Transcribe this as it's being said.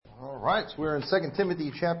Right, so we're in 2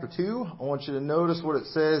 Timothy chapter 2. I want you to notice what it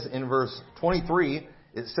says in verse 23.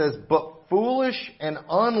 It says, "But foolish and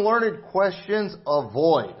unlearned questions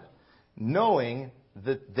avoid, knowing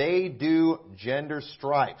that they do gender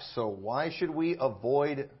strife." So why should we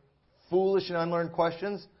avoid foolish and unlearned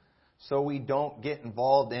questions? So we don't get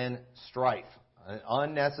involved in strife,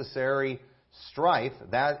 unnecessary strife.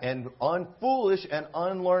 And foolish and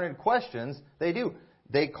unlearned questions,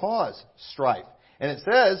 they cause strife. And it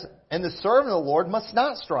says, "And the servant of the Lord must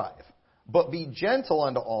not strive, but be gentle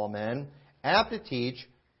unto all men, apt to teach,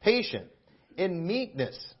 patient, in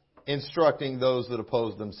meekness, instructing those that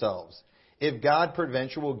oppose themselves. If God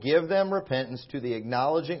peradventure will give them repentance to the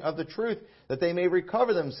acknowledging of the truth, that they may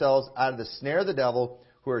recover themselves out of the snare of the devil,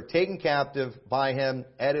 who are taken captive by him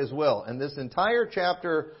at his will." And this entire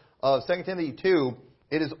chapter of 2 Timothy 2,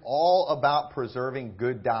 it is all about preserving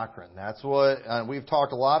good doctrine. That's what, we've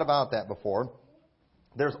talked a lot about that before.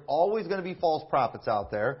 There's always going to be false prophets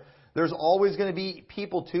out there. There's always going to be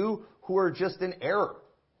people, too, who are just in error.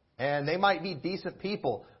 And they might be decent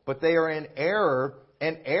people, but they are in error.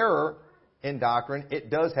 And error in doctrine, it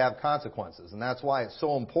does have consequences. And that's why it's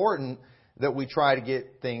so important that we try to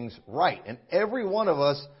get things right. And every one of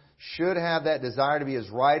us should have that desire to be as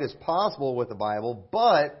right as possible with the Bible.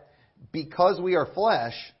 But because we are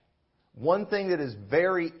flesh, one thing that is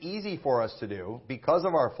very easy for us to do, because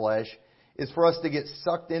of our flesh, is for us to get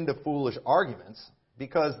sucked into foolish arguments,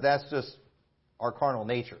 because that's just our carnal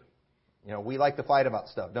nature. You know, we like to fight about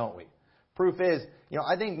stuff, don't we? Proof is,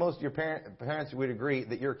 I think most of your parents would agree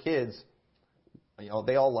that your kids,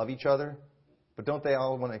 they all love each other, but don't they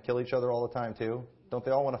all want to kill each other all the time too? Don't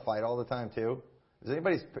they all want to fight all the time too? Does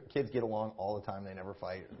anybody's kids get along all the time? They never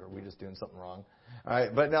fight, or are we just doing something wrong? All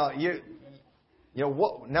right, but now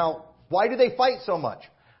now why do they fight so much?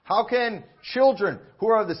 How can children who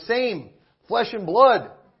are of the same flesh and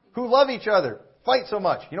blood, who love each other, fight so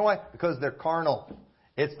much? You know why? Because they're carnal.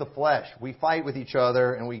 It's the flesh. We fight with each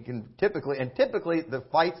other, and we can typically the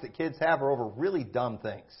fights that kids have are over really dumb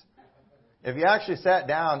things. If you actually sat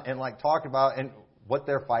down and talked about and what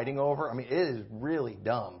they're fighting over, it is really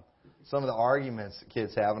dumb. Some of the arguments that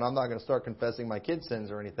kids have, and I'm not going to start confessing my kids'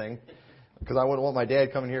 sins or anything, because I wouldn't want my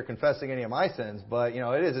dad coming here confessing any of my sins. But,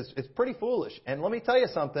 it's pretty foolish. And let me tell you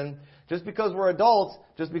something. Just because we're adults,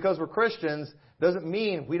 just because we're Christians, doesn't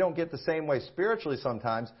mean we don't get the same way spiritually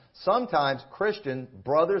sometimes. Sometimes Christian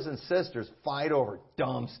brothers and sisters fight over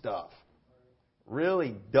dumb stuff.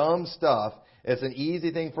 Really dumb stuff. It's an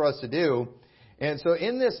easy thing for us to do. And so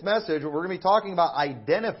in this message, we're going to be talking about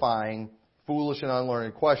identifying foolish and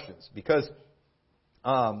unlearned questions. Because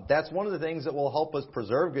that's one of the things that will help us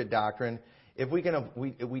preserve good doctrine. If we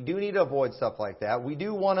do need to avoid stuff like that. We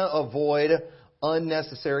do want to avoid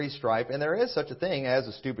unnecessary strife, and there is such a thing as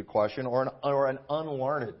a stupid question or an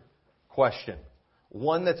unlearned question.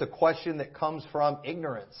 One that's a question that comes from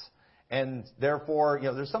ignorance, and therefore,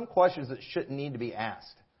 there's some questions that shouldn't need to be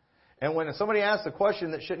asked. And when somebody asks a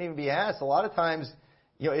question that shouldn't even be asked, a lot of times,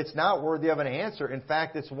 it's not worthy of an answer. In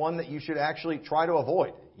fact, it's one that you should actually try to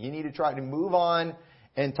avoid. You need to try to move on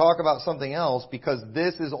and talk about something else, because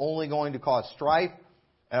this is only going to cause strife,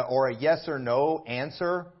 or a yes or no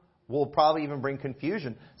answer will probably even bring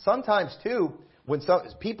confusion. Sometimes, too, when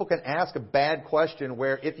people can ask a bad question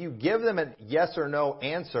where if you give them a yes or no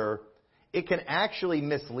answer, it can actually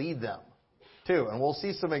mislead them, too. And we'll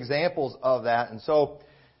see some examples of that. And so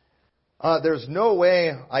there's no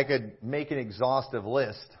way I could make an exhaustive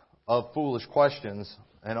list of foolish questions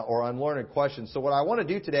or unlearned questions. So what I want to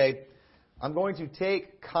do today, I'm going to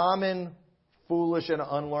take common foolish and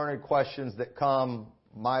unlearned questions that come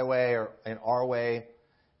my way or in our way.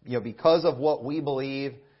 Because of what we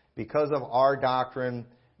believe, because of our doctrine,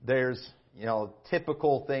 there's,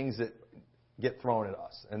 typical things that get thrown at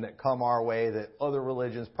us and that come our way that other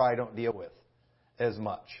religions probably don't deal with as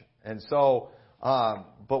much. And so,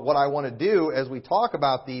 but what I want to do as we talk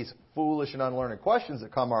about these foolish and unlearned questions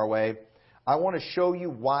that come our way, I want to show you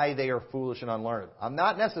why they are foolish and unlearned. I'm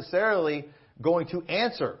not necessarily going to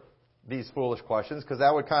answer these foolish questions, because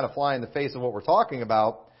that would kind of fly in the face of what we're talking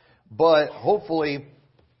about. But hopefully,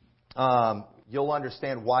 you'll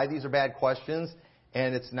understand why these are bad questions,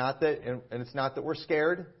 and it's not that we're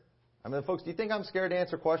scared. Folks, do you think I'm scared to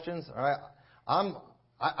answer questions? All right,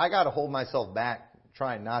 I got to hold myself back,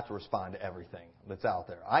 trying not to respond to everything that's out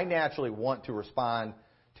there. I naturally want to respond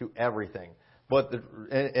to everything, but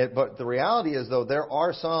the reality is, though, there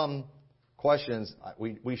are some questions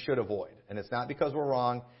we should avoid, and it's not because we're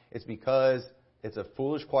wrong. It's because it's a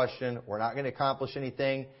foolish question. We're not going to accomplish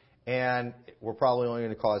anything. And we're probably only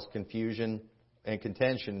going to cause confusion and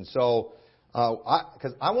contention. So,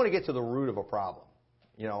 because I want to get to the root of a problem.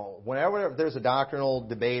 whenever there's a doctrinal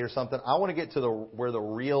debate or something, I want to get to where the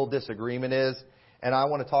real disagreement is, and I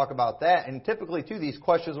want to talk about that. And typically, too, these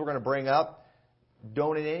questions we're going to bring up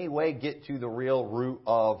don't in any way get to the real root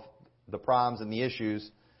of the problems and the issues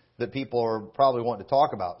that people are probably wanting to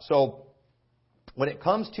talk about. So when it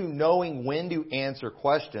comes to knowing when to answer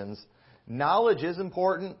questions, knowledge is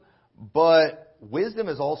important, but wisdom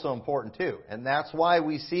is also important too. And that's why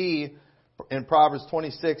we see in Proverbs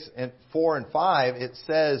 26 and 4 and 5, it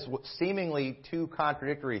says seemingly two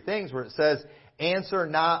contradictory things where it says, answer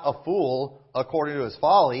not a fool according to his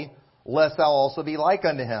folly, lest thou also be like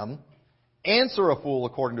unto him. Answer a fool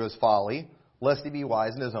according to his folly, lest he be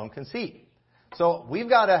wise in his own conceit. So we've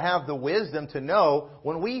got to have the wisdom to know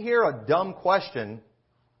when we hear a dumb question,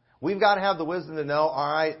 we've got to have the wisdom to know,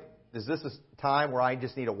 all right, is this a time where I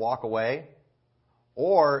just need to walk away?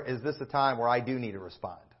 Or is this a time where I do need to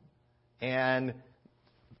respond? And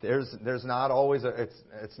there's not always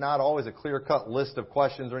it's not always a clear-cut list of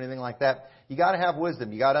questions or anything like that. You got to have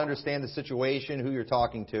wisdom. You got to understand the situation, who you're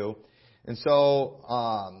talking to. And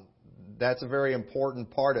so that's a very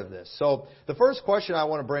important part of this. So the first question I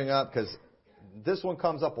want to bring up, because this one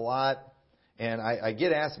comes up a lot, and I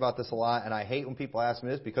get asked about this a lot, and I hate when people ask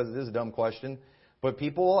me this because it is a dumb question. But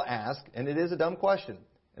people will ask, and it is a dumb question,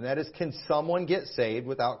 and that is, can someone get saved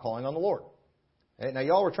without calling on the Lord? Okay, now,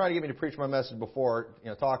 y'all were trying to get me to preach my message before,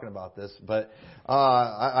 talking about this, but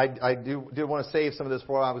I do want to save some of this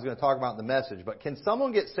for what I was going to talk about in the message. But can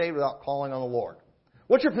someone get saved without calling on the Lord?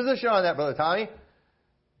 What's your position on that, Brother Tommy?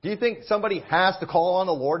 Do you think somebody has to call on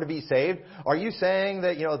the Lord to be saved? Are you saying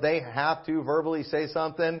that, they have to verbally say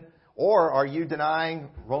something? Or are you denying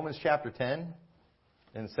Romans chapter 10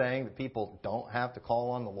 and saying that people don't have to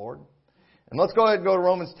call on the Lord? And let's go ahead and go to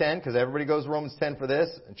Romans 10, because everybody goes to Romans 10 for this.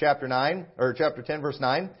 In chapter 10, verse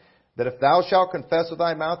 9, that if thou shalt confess with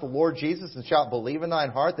thy mouth the Lord Jesus, and shalt believe in thine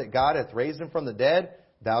heart that God hath raised him from the dead,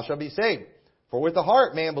 thou shalt be saved. For with the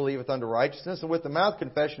heart man believeth unto righteousness, and with the mouth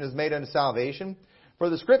confession is made unto salvation. For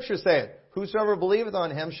the Scripture saith, whosoever believeth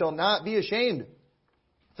on him shall not be ashamed.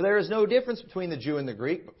 For there is no difference between the Jew and the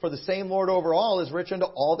Greek, but for the same Lord over all is rich unto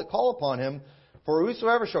all that call upon him. For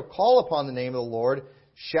whosoever shall call upon the name of the Lord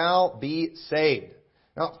shall be saved.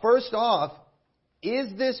 Now, first off,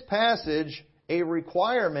 is this passage a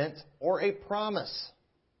requirement or a promise?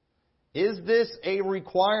 Is this a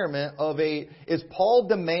requirement is Paul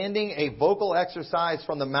demanding a vocal exercise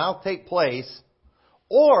from the mouth take place,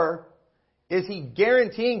 or is he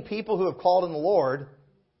guaranteeing people who have called on the Lord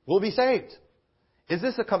will be saved? Is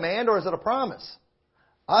this a command or is it a promise?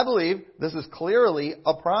 I believe this is clearly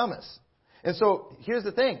a promise. And so, here's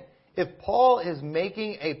the thing. If Paul is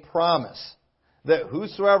making a promise that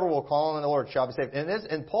whosoever will call on the Lord shall be saved,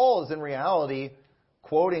 and Paul is in reality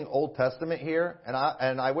quoting Old Testament here, and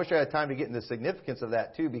I wish I had time to get into the significance of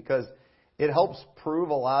that too, because it helps prove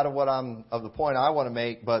a lot of of the point I want to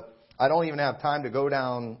make, but I don't even have time to go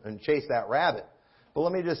down and chase that rabbit. But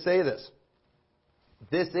let me just say this.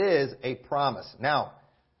 This is a promise. Now,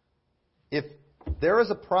 if there is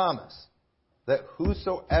a promise that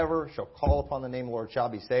whosoever shall call upon the name of the Lord shall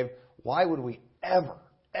be saved, why would we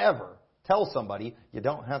ever tell somebody you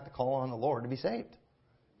don't have to call on the Lord to be saved?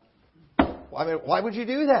 I mean, why would you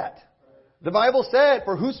do that? The Bible said,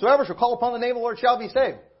 for whosoever shall call upon the name of the Lord shall be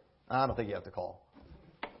saved. I don't think you have to call.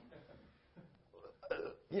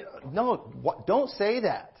 No, don't say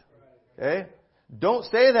that. Okay? Don't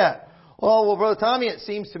say that. Well, Brother Tommy, it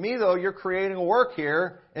seems to me, though, you're creating a work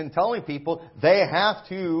here and telling people they have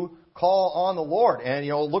to call on the Lord. And,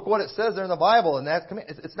 look what it says there in the Bible. And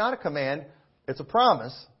it's not a command. It's a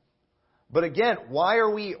promise. But again, why are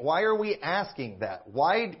we asking that?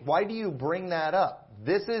 Why do you bring that up?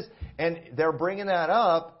 And they're bringing that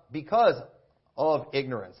up because of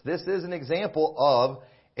ignorance. This is an example of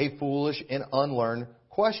a foolish and unlearned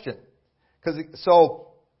question. So,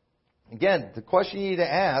 again, the question you need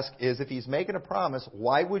to ask is, if he's making a promise,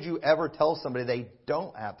 why would you ever tell somebody they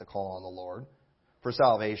don't have to call on the Lord for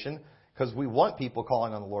salvation? Because we want people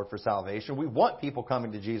calling on the Lord for salvation. We want people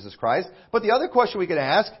coming to Jesus Christ. But the other question we could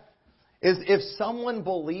ask is, if someone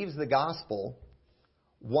believes the gospel,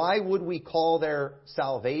 why would we call their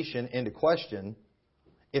salvation into question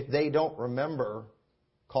if they don't remember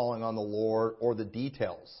calling on the Lord or the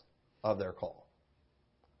details of their call?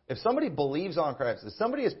 If somebody believes on Christ, if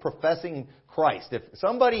somebody is professing Christ, if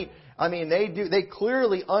somebody, they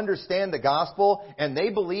clearly understand the gospel and they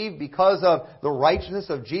believe because of the righteousness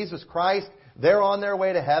of Jesus Christ, they're on their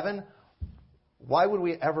way to heaven, why would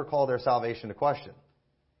we ever call their salvation into question?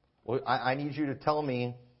 Well, I need you to tell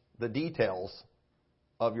me the details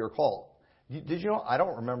of your call. Did you know, I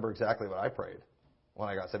don't remember exactly what I prayed when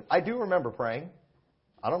I got saved. I do remember praying.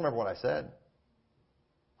 I don't remember what I said.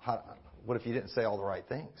 What if you didn't say all the right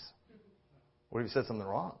things? What if you said something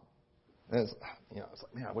wrong? And it's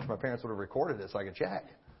like, man, I wish my parents would have recorded this so I could check.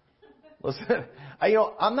 Listen,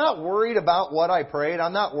 I'm not worried about what I prayed.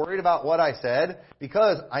 I'm not worried about what I said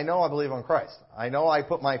because I know I believe on Christ. I know I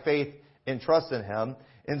put my faith and trust in Him.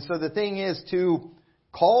 And so the thing is, to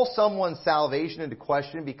call someone's salvation into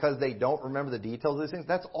question because they don't remember the details of these things,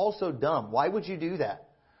 that's also dumb. Why would you do that?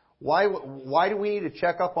 Why do we need to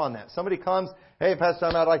check up on that? Somebody comes, hey, Pastor,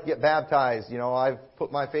 I'd like to get baptized. I've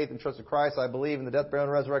put my faith and trust in Christ. I believe in the death, burial,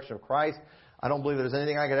 and resurrection of Christ. I don't believe there's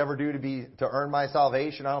anything I could ever do to earn my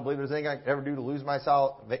salvation. I don't believe there's anything I could ever do to lose my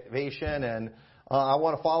salvation. And I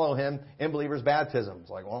want to follow Him in believer's baptism.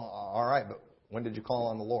 It's like, well, all right, but when did you call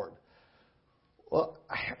on the Lord? Well,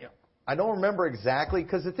 I don't remember exactly,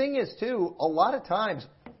 because the thing is, too, a lot of times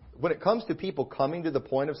when it comes to people coming to the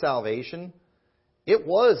point of salvation, it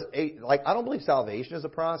was I don't believe salvation is a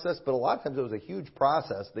process, but a lot of times it was a huge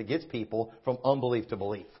process that gets people from unbelief to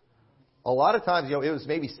belief. A lot of times, it was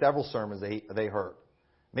maybe several sermons they heard.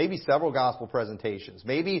 Maybe several gospel presentations.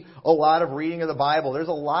 Maybe a lot of reading of the Bible. There's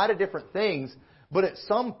a lot of different things, but at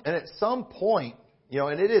some point,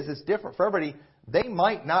 and it's different for everybody, they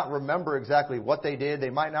might not remember exactly what they did.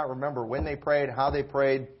 They might not remember when they prayed, how they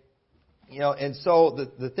prayed. And so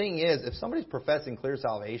the thing is, if somebody's professing clear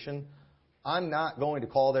salvation, I'm not going to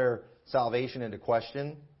call their salvation into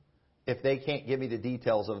question if they can't give me the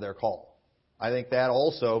details of their call. I think that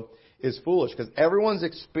also is foolish, because everyone's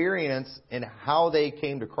experience in how they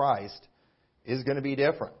came to Christ is going to be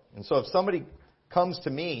different. And so if somebody comes to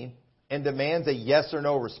me and demands a yes or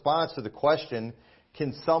no response to the question,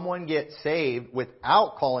 can someone get saved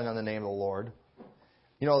without calling on the name of the Lord?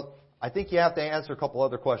 I think you have to answer a couple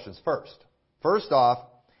other questions first. First off,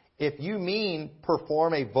 if you mean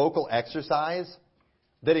perform a vocal exercise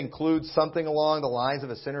that includes something along the lines of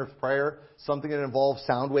a sinner's prayer, something that involves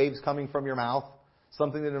sound waves coming from your mouth,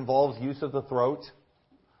 something that involves use of the throat,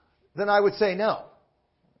 then I would say no.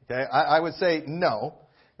 Okay, I would say no,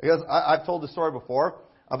 because I've told the story before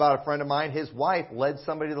about a friend of mine. His wife led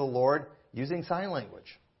somebody to the Lord using sign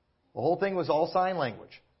language. The whole thing was all sign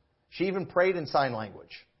language. She even prayed in sign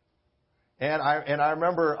language. And I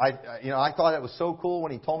remember, I thought it was so cool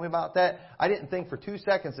when he told me about that. I didn't think for 2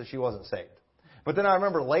 seconds that she wasn't saved. But then I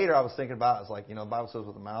remember later I was thinking about it. I was like, the Bible says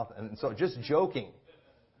with the mouth. And so just joking,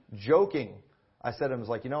 I said to him, I was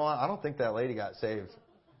like, I don't think that lady got saved.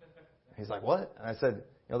 He's like, what? And I said,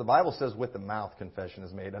 the Bible says with the mouth confession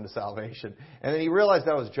is made unto salvation. And then he realized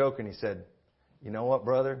I was joking. He said, you know what,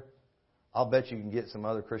 brother? I'll bet you can get some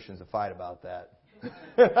other Christians to fight about that.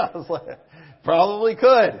 I was like, probably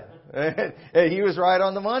could. And he was right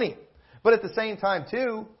on the money. But at the same time,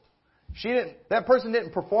 too, that person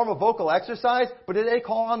didn't perform a vocal exercise, but did they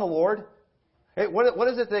call on the Lord? Hey, what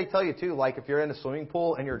is it they tell you, too? Like if you're in a swimming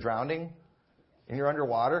pool and you're drowning and you're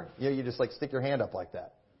underwater, you just stick your hand up like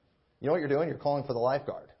that. You know what you're doing? You're calling for the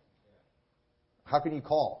lifeguard. How can you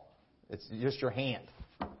call? It's just your hand.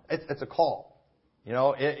 It's a call.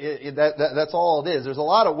 That's all it is. There's a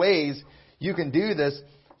lot of ways you can do this.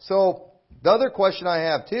 So the other question I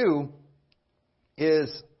have too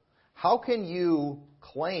is, how can you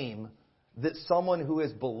claim that someone who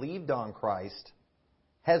has believed on Christ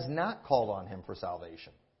has not called on Him for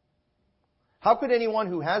salvation? How could anyone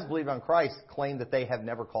who has believed on Christ claim that they have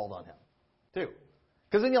never called on Him too?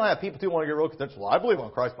 Because then you'll have people who want to get real contentious. Well, I believe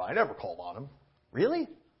on Christ, but I never called on Him. Really?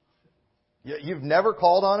 You've never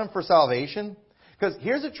called on Him for salvation? Because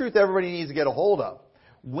here's the truth everybody needs to get a hold of.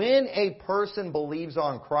 When a person believes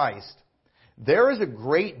on Christ, there is a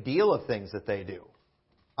great deal of things that they do.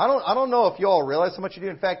 I don't know if you all realize how much you do.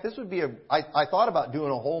 In fact, this would be I thought about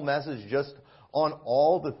doing a whole message just on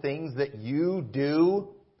all the things that you do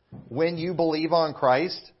when you believe on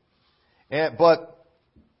Christ.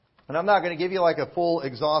 And I'm not going to give you a full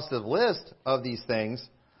exhaustive list of these things,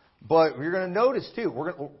 but you're going to notice too.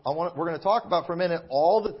 We're going to talk about for a minute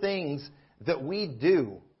all the things that we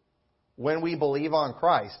do when we believe on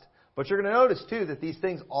Christ. But you're going to notice too that these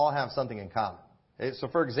things all have something in common. Okay? So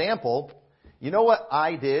for example, you know what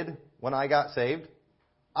I did when I got saved?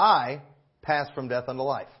 I passed from death unto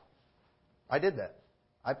life. I did that.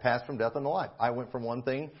 I passed from death unto life. I went from one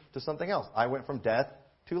thing to something else. I went from death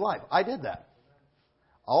to life. I did that.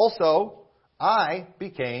 Also, I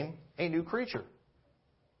became a new creature.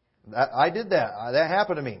 I did that. That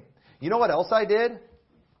happened to me. You know what else I did?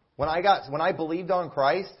 When I believed on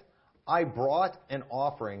Christ, I brought an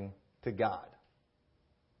offering to God.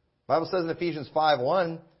 The Bible says in Ephesians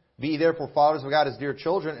 5:1, be ye therefore fathers of God as dear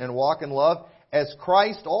children, and walk in love, as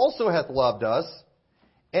Christ also hath loved us,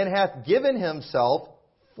 and hath given Himself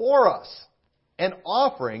for us, an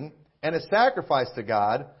offering and a sacrifice to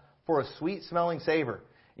God for a sweet-smelling savor.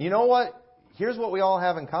 You know what? Here's what we all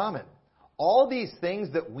have in common. All these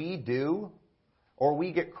things that we do or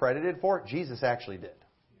we get credited for, Jesus actually did.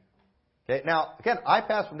 Okay? Now, again, I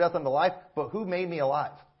passed from death unto life, but who made me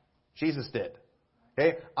alive? Jesus did.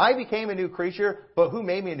 Okay? I became a new creature, but who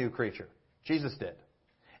made me a new creature? Jesus did.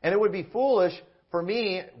 And it would be foolish for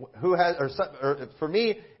me, for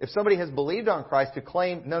me, if somebody has believed on Christ, to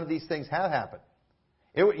claim none of these things have happened.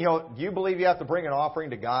 Do you believe you have to bring an offering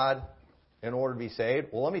to God in order to be saved?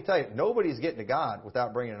 Well, let me tell you, nobody's getting to God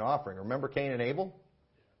without bringing an offering. Remember Cain and Abel?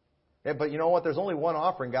 Yeah, but you know what? There's only one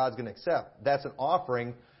offering God's going to accept. That's an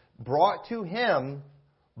offering brought to Him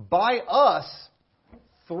by us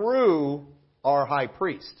through our high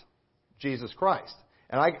priest, Jesus Christ.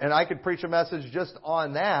 And I could preach a message just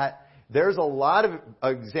on that. There's a lot of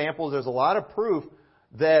examples, there's a lot of proof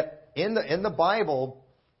that in the Bible,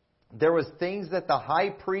 there was things that the high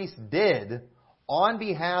priest did on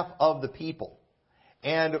behalf of the people.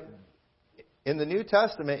 And in the New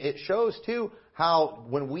Testament, it shows too how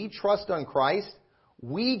when we trust on Christ,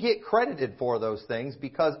 we get credited for those things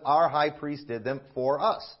because our high priest did them for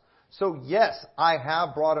us. So yes, I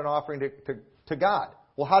have brought an offering to God.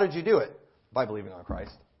 Well, how did you do it? By believing on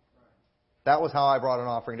Christ. That was how I brought an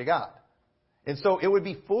offering to God. And so it would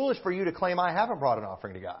be foolish for you to claim I haven't brought an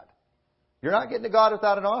offering to God. You're not getting to God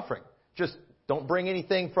without an offering. Just don't bring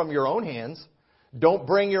anything from your own hands. Don't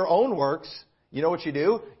bring your own works. You know what you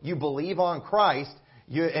do? You believe on Christ.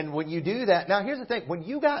 And when you do that, now here's the thing. When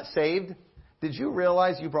you got saved, did you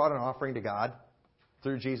realize you brought an offering to God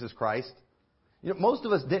through Jesus Christ? Most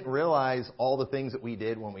of us didn't realize all the things that we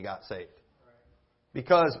did when we got saved.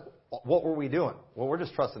 Because what were we doing? Well, we're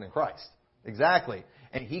just trusting in Christ. Exactly.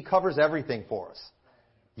 And He covers everything for us.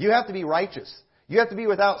 You have to be righteous. You have to be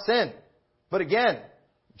without sin. But again,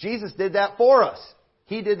 Jesus did that for us.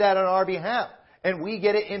 He did that on our behalf. And we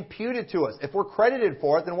get it imputed to us. If we're credited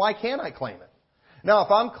for it, then why can't I claim it? Now,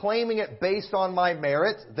 if I'm claiming it based on my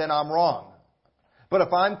merits, then I'm wrong. But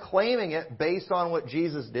if I'm claiming it based on what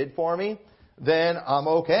Jesus did for me, then I'm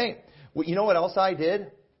okay. Well, you know what else I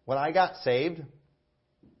did? When I got saved,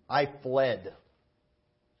 I fled.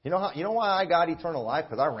 You know why I got eternal life?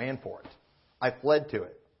 Because I ran for it. I fled to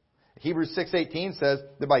it. Hebrews 6:18 says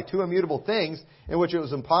that by two immutable things in which it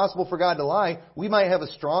was impossible for God to lie, we might have a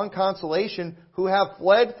strong consolation who have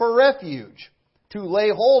fled for refuge, to lay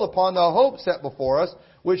hold upon the hope set before us,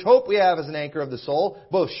 which hope we have as an anchor of the soul,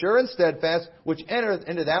 both sure and steadfast, which entereth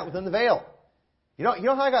into that within the veil. You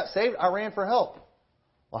know how I got saved? I ran for help.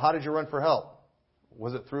 Well, how did you run for help?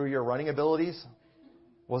 Was it through your running abilities?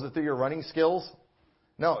 Was it through your running skills?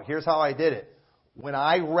 No, here's how I did it. When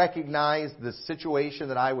I recognized the situation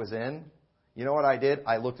that I was in, you know what I did?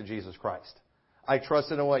 I looked to Jesus Christ. I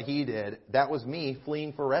trusted in what He did. That was me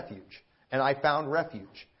fleeing for refuge. And I found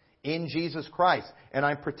refuge in Jesus Christ. And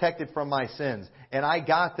I'm protected from my sins. And I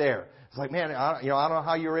got there. It's like, man, I don't know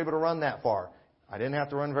how you were able to run that far. I didn't have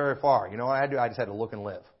to run very far. You know what I had to do? I just had to look and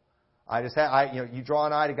live. You draw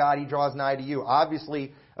an eye to God, He draws an eye to you.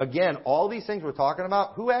 Obviously, again, all these things we're talking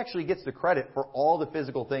about, who actually gets the credit for all the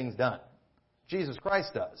physical things done? Jesus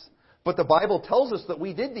Christ does. But the Bible tells us that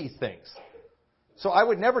we did these things. So I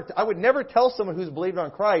would never tell someone who's believed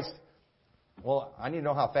on Christ, well, I need to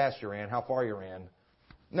know how fast you ran, how far you ran.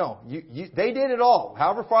 No, they did it all.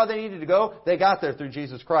 However far they needed to go, they got there through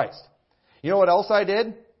Jesus Christ. You know what else I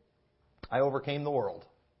did? I overcame the world.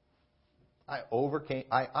 I overcame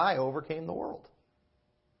the world.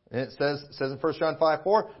 And it says in 1 John 5:4,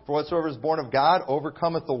 for whatsoever is born of God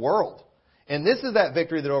overcometh the world. And this is that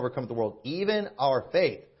victory that overcometh the world, even our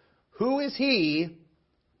faith. Who is he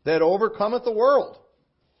that overcometh the world?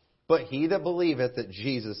 But he that believeth that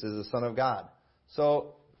Jesus is the Son of God.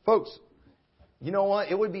 So, folks, you know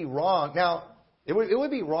what? It would be wrong. Now, it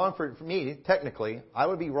would be wrong for me, technically. I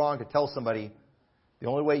would be wrong to tell somebody the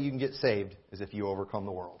only way you can get saved is if you overcome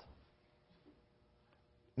the world.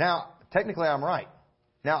 Now, technically I'm right.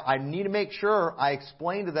 Now, I need to make sure I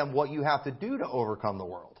explain to them what you have to do to overcome the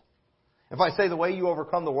world. If I say the way you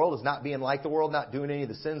overcome the world is not being like the world, not doing any of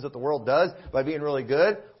the sins that the world does, by being really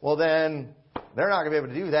good, well then, they're not going to be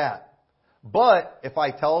able to do that. But if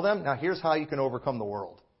I tell them, now here's how you can overcome the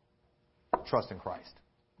world. Trust in Christ.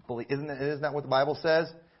 Isn't that what the Bible says?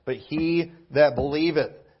 But he that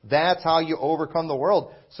believeth, that's how you overcome the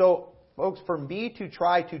world. So, folks, for me to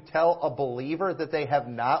try to tell a believer that they have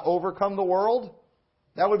not overcome the world,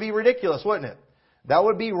 that would be ridiculous, wouldn't it? That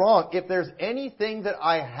would be wrong. If there's anything that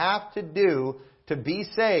I have to do to be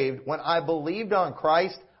saved, when I believed on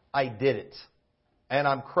Christ, I did it. And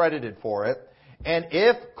I'm credited for it. And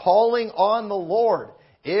if calling on the Lord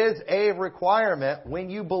is a requirement. When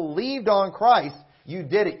you believed on Christ, you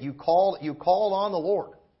did it. You called on the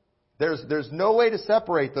Lord. There's no way to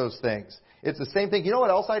separate those things. It's the same thing. You know what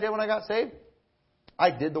else I did when I got saved? I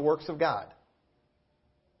did the works of God.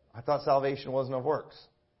 I thought salvation wasn't of works.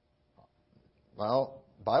 Well,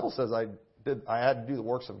 the Bible says I had to do the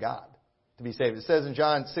works of God to be saved. It says in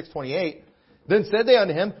John 6:28, then said they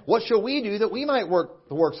unto him, what shall we do that we might work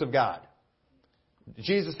the works of God?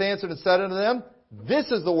 Jesus answered and said unto them,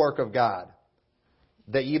 this is the work of God,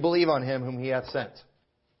 that ye believe on him whom he hath sent.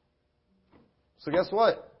 So guess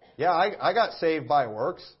what? Yeah, I got saved by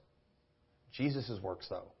works. Jesus' works,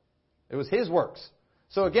 though. It was his works.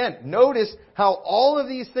 So again, notice how all of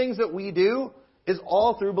these things that we do is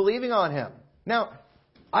all through believing on him. Now,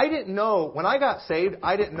 I didn't know, when I got saved,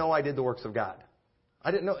 I didn't know I did the works of God.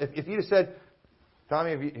 I didn't know. If you'd have said,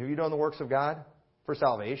 Tommy, have you done the works of God for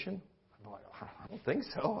salvation? I'm like, I don't think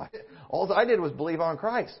so. All I did was believe on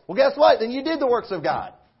Christ. Well, guess what? Then you did the works of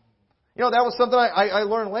God. You know, that was something I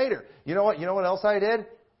learned later. You know what? You know what else I did?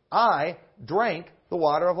 I drank the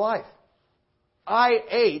water of life. I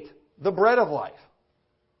ate the bread of life.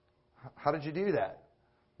 How did you do that?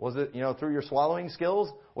 Was it, through your swallowing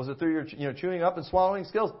skills? Was it through your, chewing up and swallowing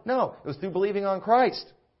skills? No, it was through believing on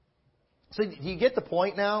Christ. So do you get the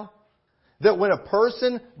point now? That when a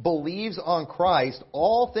person believes on Christ,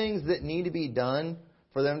 all things that need to be done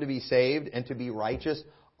for them to be saved and to be righteous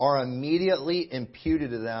are immediately imputed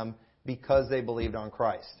to them because they believed on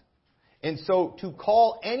Christ. And so to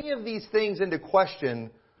call any of these things into question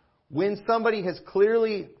when somebody has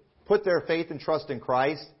clearly put their faith and trust in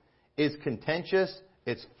Christ is contentious,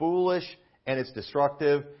 it's foolish, and it's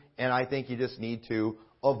destructive, and I think you just need to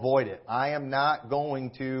avoid it. I am not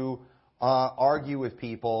going to argue with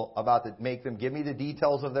people about make them give me the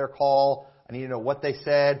details of their call. I need to know what they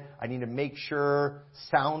said. I need to make sure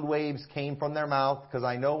sound waves came from their mouth, because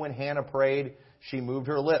I know when Hannah prayed, she moved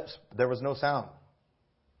her lips. There was no sound,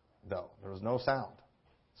 though. There was no sound.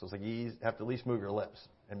 So it's like you have to at least move your lips.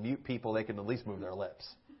 And mute people, they can at least move their lips.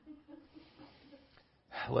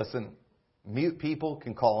 Listen, mute people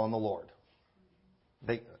can call on the Lord.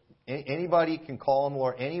 Anybody can call on the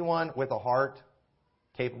Lord. Anyone with a heart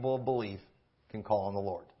capable of belief can call on the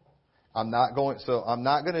Lord. I'm not going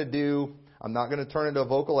to turn into a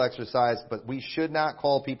vocal exercise, but we should not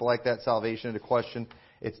call people like that salvation into question.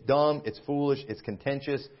 It's dumb, it's foolish, it's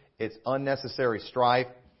contentious, it's unnecessary strife.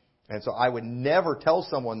 And so I would never tell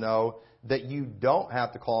someone, though, that you don't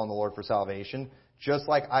have to call on the Lord for salvation, just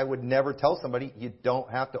like I would never tell somebody you don't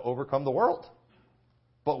have to overcome the world.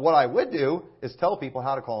 But what I would do is tell people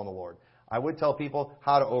how to call on the Lord. I would tell people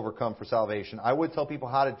how to overcome for salvation. I would tell people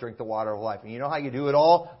how to drink the water of life. And you know how you do it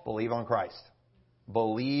all? Believe on Christ.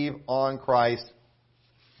 Believe on Christ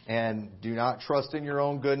and do not trust in your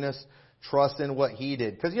own goodness. Trust in what He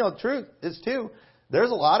did. Because, the truth is, too,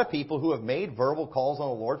 there's a lot of people who have made verbal calls on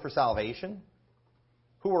the Lord for salvation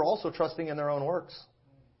who are also trusting in their own works.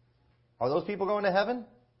 Are those people going to heaven?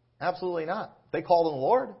 Absolutely not. They called on the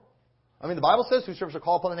Lord. I mean, the Bible says, whosoever shall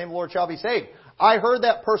call upon the name of the Lord shall be saved. I heard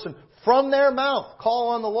that person from their mouth call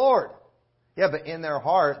on the Lord. Yeah, but in their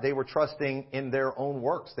heart, they were trusting in their own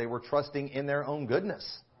works. They were trusting in their own goodness.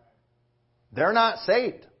 They're not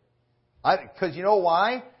saved. Because you know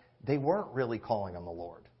why? They weren't really calling on the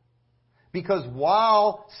Lord. Because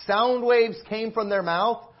while sound waves came from their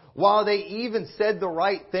mouth, while they even said the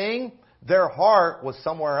right thing, their heart was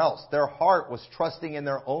somewhere else. Their heart was trusting in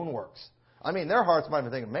their own works. I mean, their hearts might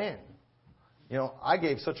have been thinking, man, I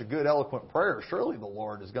gave such a good, eloquent prayer. Surely the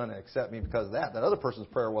Lord is going to accept me because of that. That other person's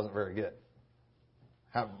prayer wasn't very good.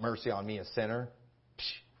 Have mercy on me, a sinner.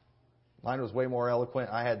 Mine was way more eloquent.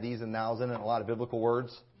 I had these and nows in it and a lot of biblical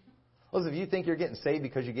words. Listen, if you think you're getting saved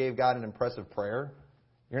because you gave God an impressive prayer,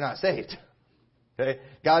 you're not saved. Okay?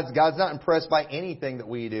 God's not impressed by anything that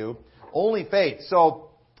we do. Only faith.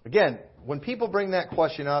 So, again, when people bring that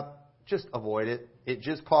question up, just avoid it. It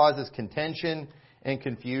just causes contention and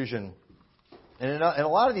confusion. And a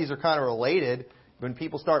lot of these are kind of related when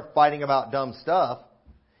people start fighting about dumb stuff.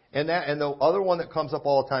 And the other one that comes up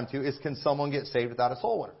all the time too is, can someone get saved without a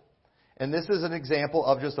soul winner? And this is an example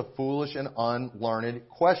of just a foolish and unlearned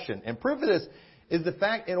question. And proof of this is the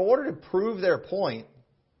fact, in order to prove their point,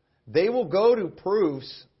 they will go to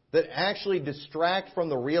proofs that actually distract from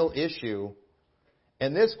the real issue.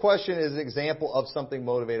 And this question is an example of something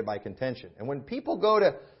motivated by contention. And when people go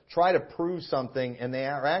to try to prove something and they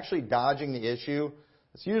are actually dodging the issue,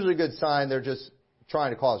 it's usually a good sign they're just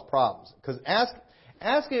trying to cause problems. Because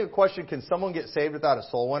asking a question, can someone get saved without a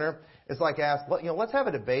soul winner, is like let's have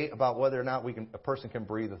a debate about whether or not a person can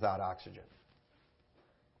breathe without oxygen.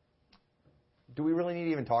 Do we really need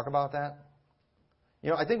to even talk about that?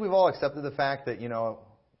 I think we've all accepted the fact that,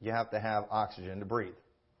 you have to have oxygen to breathe.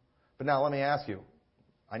 But now let me ask you.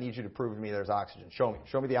 I need you to prove to me there's oxygen. Show me.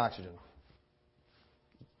 Show me the oxygen.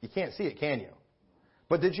 You can't see it, can you?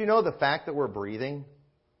 But did you know the fact that we're breathing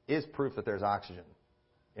is proof that there's oxygen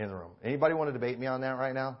in the room? Anybody want to debate me on that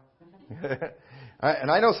right now? And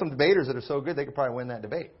I know some debaters that are so good they could probably win that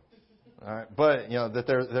debate. All right, but that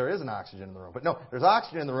there is an oxygen in the room. But no, there's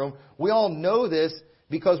oxygen in the room. We all know this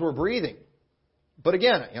because we're breathing. But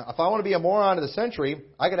again, if I want to be a moron of the century,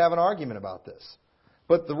 I could have an argument about this.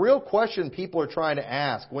 But the real question people are trying to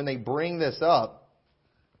ask when they bring this up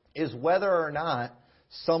is whether or not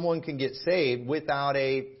someone can get saved without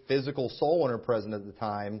a physical soul winner present at the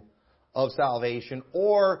time of salvation,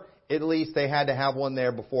 or at least they had to have one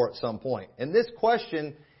there before at some point. And this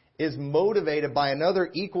question is motivated by another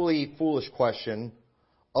equally foolish question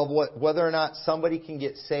of whether or not somebody can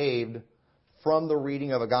get saved from the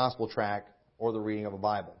reading of a gospel tract or the reading of a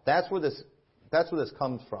Bible. That's where this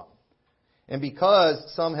comes from. And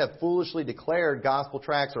because some have foolishly declared gospel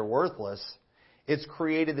tracts are worthless, it's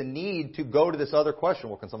created the need to go to this other question.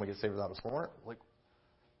 Well, can someone get saved without a soul winner?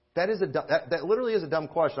 That literally is a dumb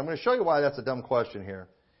question. I'm going to show you why that's a dumb question here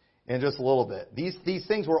in just a little bit. These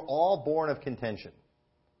things were all born of contention.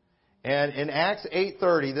 And in Acts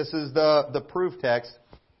 8:30, this is the proof text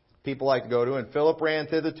people like to go to. And Philip ran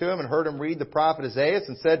thither to him and heard him read the prophet Isaiah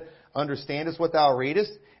and said, Understandest what thou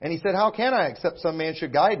readest? And he said, How can I, except some man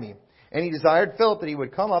should guide me? And he desired Philip that he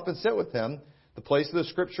would come up and sit with him. The place of the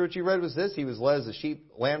scripture which he read was this: He was led as a sheep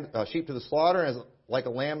to the slaughter, and as like a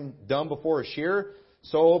lamb dumb before a shearer,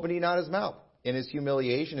 so opened he not his mouth. In his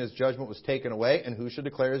humiliation his judgment was taken away, and who should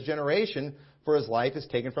declare his generation? For his life is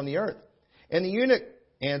taken from the earth. And the eunuch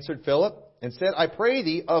answered Philip and said, I pray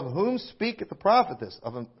thee, of whom speaketh the prophet this?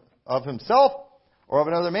 Of himself or of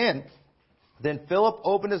another man? Then Philip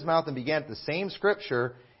opened his mouth and began at the same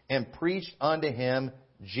scripture and preached unto him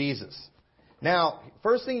Jesus. Now,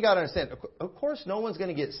 first thing you got to understand, of course no one's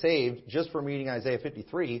going to get saved just from reading Isaiah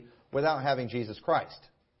 53 without having Jesus Christ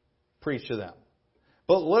preach to them.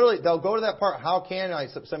 But literally, they'll go to that part, how can I,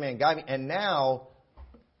 some man guide me? And now,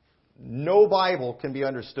 no Bible can be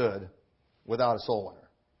understood without a soul winner.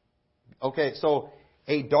 Okay, so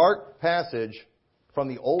a dark passage from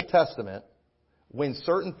the Old Testament, when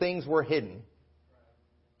certain things were hidden,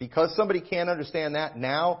 because somebody can't understand that,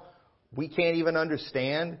 now we can't even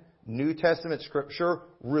understand New Testament Scripture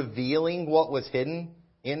revealing what was hidden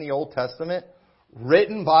in the Old Testament,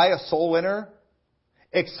 written by a soul winner,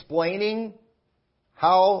 explaining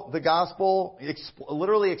how the gospel,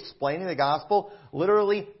 literally explaining the gospel,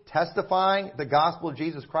 literally testifying the gospel of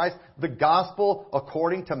Jesus Christ, the gospel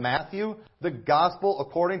according to Matthew, the gospel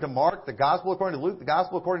according to Mark, the gospel according to Luke, the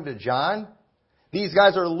gospel according to John. These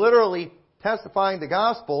guys are literally testifying the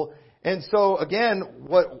gospel. And so again,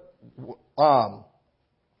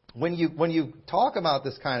 when you talk about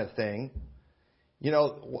this kind of thing,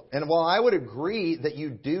 and while I would agree that you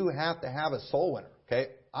do have to have a soul winner,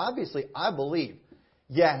 okay, obviously I believe,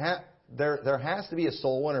 there has to be a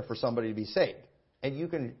soul winner for somebody to be saved. And you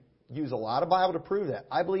can use a lot of Bible to prove that.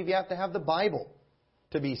 I believe you have to have the Bible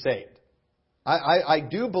to be saved. I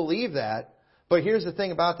do believe that. But here's the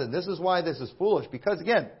thing about that. This is why this is foolish. Because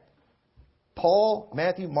again, Paul,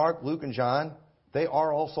 Matthew, Mark, Luke, and John, they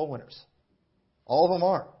are all soul winners. All of them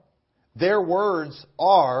are. Their words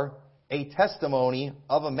are a testimony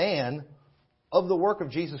of a man of the work of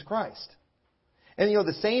Jesus Christ. And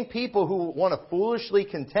the same people who want to foolishly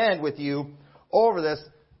contend with you over this,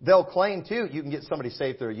 they'll claim too, you can get somebody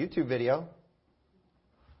saved through a YouTube video.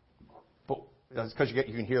 But that's because you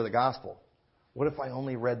can hear the gospel. What if I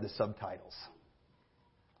only read the subtitles?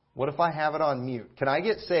 What if I have it on mute? Can I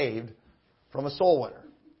get saved from a soul winner?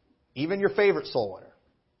 Even your favorite soul winner.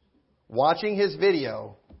 Watching his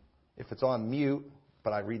video, if it's on mute,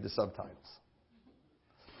 but I read the subtitles.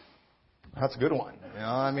 That's a good one.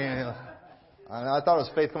 I thought it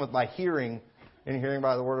was faith cometh by hearing, and hearing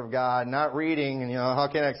by the word of God, not reading, and how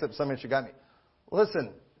can I accept someone should guide me?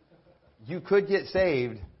 Listen, you could get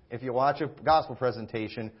saved if you watch a gospel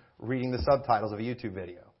presentation reading the subtitles of a YouTube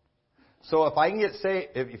video. So if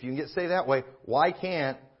you can get saved that way, why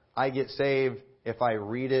can't I get saved if I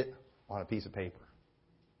read it on a piece of paper?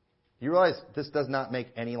 You realize this does not make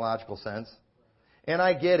any logical sense? And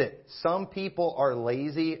I get it. Some people are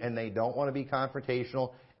lazy and they don't want to be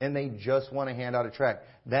confrontational and they just want to hand out a tract.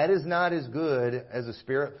 That is not as good as a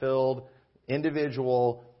Spirit-filled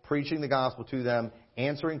individual preaching the gospel to them,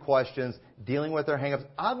 answering questions, dealing with their hang-ups.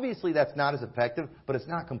 Obviously, that's not as effective, but it's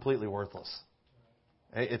not completely worthless.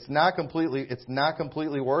 It's not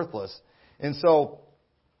completely worthless. And so,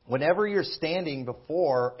 whenever you're standing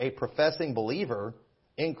before a professing believer,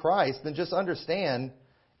 in Christ, then just understand,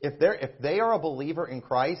 if they are a believer in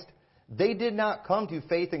Christ, they did not come to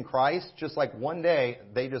faith in Christ just like one day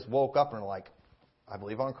they just woke up and are like, I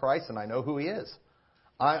believe on Christ and I know who He is.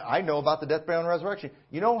 I know about the death, burial, and resurrection.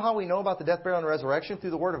 You know how we know about the death, burial, and resurrection?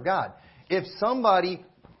 Through the Word of God. If somebody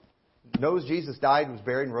knows Jesus died, was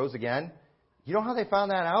buried, and rose again, you know how they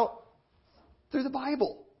found that out? Through the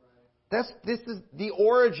Bible. This is the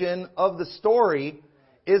origin of the story,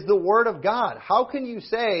 is the Word of God. How can you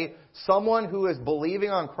say someone who is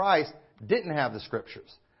believing on Christ didn't have the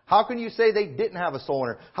Scriptures? How can you say they didn't have a soul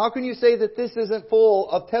winner? How can you say that this isn't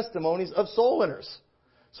full of testimonies of soul winners?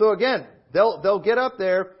 So again, they'll get up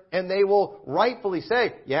there and they will rightfully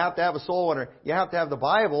say, you have to have a soul winner, you have to have the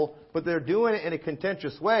Bible, but they're doing it in a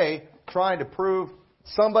contentious way, trying to prove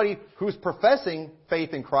somebody who's professing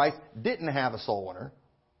faith in Christ didn't have a soul winner,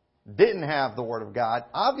 didn't have the Word of God.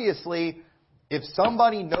 Obviously, if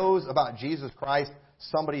somebody knows about Jesus Christ,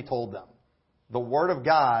 somebody told them. The Word of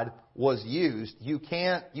God was used. You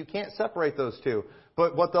can't separate those two.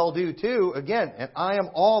 But what they'll do too, again, and I am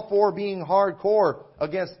all for being hardcore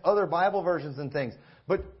against other Bible versions and things.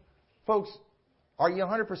 But folks, are you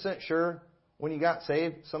 100% sure when you got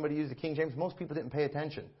saved, somebody used the King James? Most people didn't pay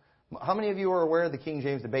attention. How many of you are aware of the King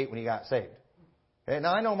James debate when you got saved? Okay,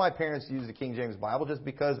 now I know my parents used the King James Bible just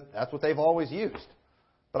because that's what they've always used.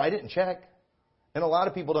 But I didn't check. And a lot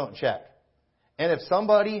of people don't check. And if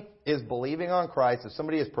somebody is believing on Christ, if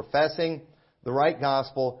somebody is professing the right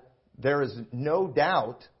gospel, there is no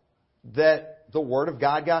doubt that the Word of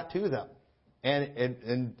God got to them.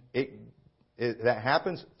 And that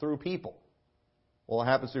happens through people. Well, it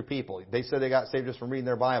happens through people. They said they got saved just from reading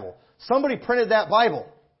their Bible. Somebody printed that Bible.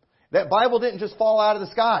 That Bible didn't just fall out of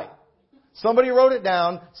the sky. Somebody wrote it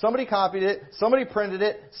down. Somebody copied it. Somebody printed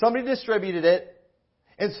it. Somebody distributed it.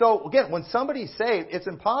 And so, again, when somebody's saved, it's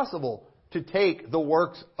impossible to take the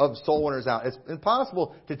works of soul winners out. It's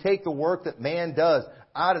impossible to take the work that man does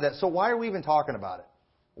out of that. So why are we even talking about it?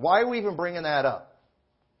 Why are we even bringing that up?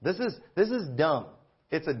 This is dumb.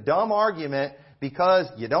 It's a dumb argument because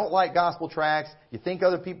you don't like gospel tracts. You think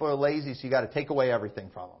other people are lazy, so you got to take away everything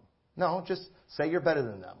from them. No, just say you're better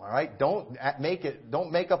than them. All right? Don't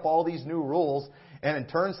make up all these new rules and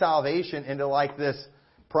turn salvation into like this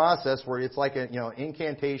process where it's like a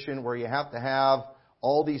incantation where you have to have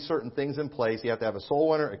all these certain things in place. You have to have a soul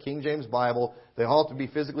winner, a King James Bible. They all have to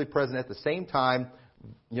be physically present at the same time.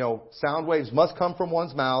 Sound waves must come from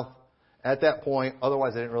one's mouth at that point.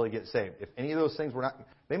 Otherwise, they didn't really get saved. If any of those things were not,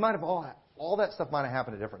 they might have all that stuff might have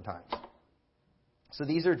happened at different times. So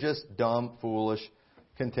these are just dumb, foolish,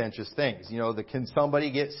 contentious things. Can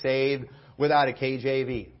somebody get saved without a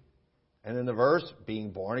KJV? And then the verse,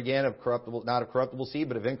 being born again of corruptible, not of corruptible seed,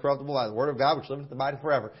 but of incorruptible by the Word of God, which liveth and abideth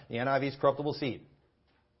forever. The NIV is corruptible seed.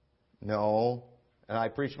 No. And I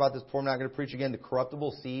preached about this before. I'm not going to preach again. The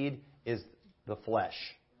corruptible seed is the flesh.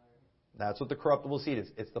 That's what the corruptible seed is.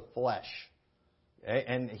 It's the flesh. Okay?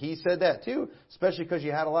 And he said that too, especially because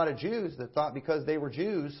you had a lot of Jews that thought because they were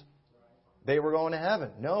Jews, they were going to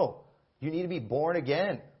heaven. No. You need to be born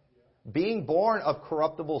again. Being born of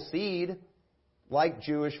corruptible seed, like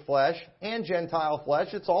Jewish flesh and Gentile flesh,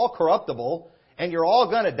 it's all corruptible, and you're all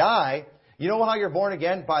going to die. You know how you're born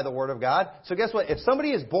again? By the Word of God. So guess what? If somebody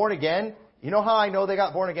is born again, you know how I know they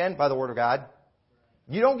got born again? By the Word of God.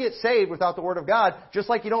 You don't get saved without the Word of God, just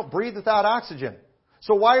like you don't breathe without oxygen.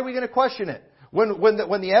 So why are we going to question it? When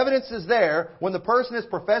the evidence is there, when the person is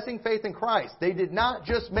professing faith in Christ, they did not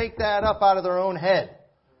just make that up out of their own head.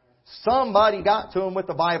 Somebody got to them with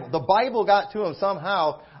the Bible. The Bible got to them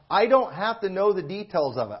somehow. I don't have to know the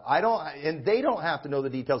details of it. And they don't have to know the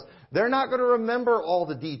details. They're not going to remember all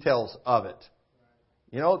the details of it.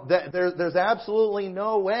 There's absolutely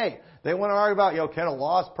no way. They want to argue about, can a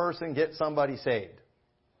lost person get somebody saved?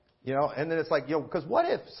 And then it's like, because what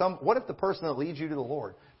if the person that leads you to the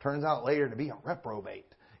Lord turns out later to be a reprobate?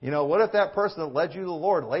 What if that person that led you to the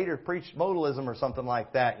Lord later preached modalism or something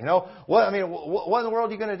like that? What in the world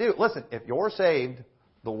are you going to do? Listen, if you're saved,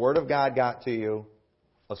 the Word of God got to you.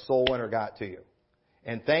 A soul winner got to you.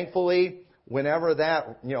 And thankfully, whenever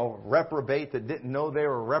that, reprobate that didn't know they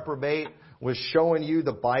were reprobate was showing you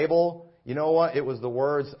the Bible, you know what? It was the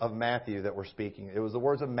words of Matthew that were speaking. It was the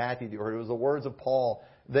words of Matthew that you heard. It was the words of Paul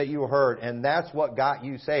that you heard. And that's what got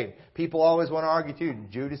you saved. People always want to argue too, did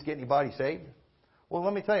Judas get anybody saved? Well,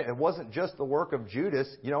 let me tell you, it wasn't just the work of Judas.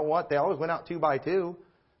 You know what? They always went out 2 by 2.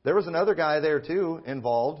 There was another guy there too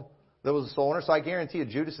involved that was a soul winner. So I guarantee you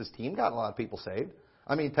Judas's team got a lot of people saved.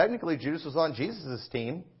 I mean, technically, Judas was on Jesus'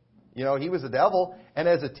 team. He was the devil. And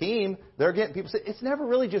as a team, they're getting people saved. It's never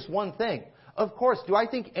really just one thing. Of course, do I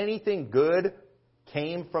think anything good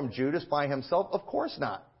came from Judas by himself? Of course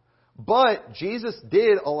not. But Jesus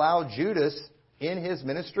did allow Judas in his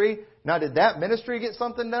ministry. Now, did that ministry get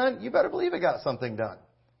something done? You better believe it got something done.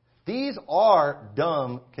 These are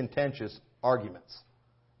dumb, contentious arguments.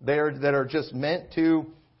 That are just meant to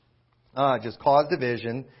just cause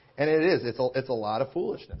division, and it is. It's a lot of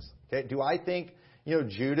foolishness. Okay? Do I think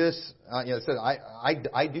Judas? Said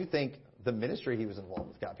I do think the ministry he was involved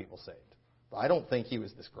with got people saved. I don't think he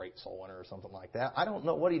was this great soul winner or something like that. I don't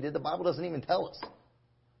know what he did. The Bible doesn't even tell us.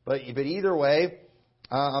 But either way,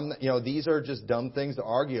 these are just dumb things to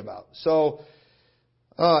argue about. So,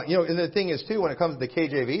 and the thing is too, when it comes to the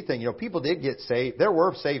KJV thing, people did get saved. There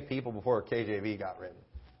were saved people before KJV got written.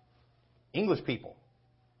 English people.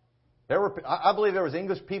 I believe there was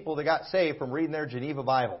English people that got saved from reading their Geneva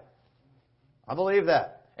Bible. I believe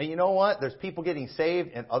that. And you know what? There's people getting saved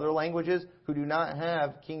in other languages who do not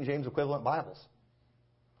have King James equivalent Bibles.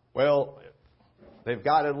 Well, they've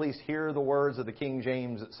got to at least hear the words of the King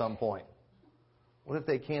James at some point. What if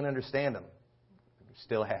they can't understand them? It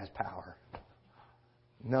still has power.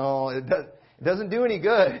 No, it doesn't do any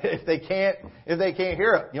good if they can't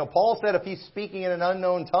hear it. Paul said if he's speaking in an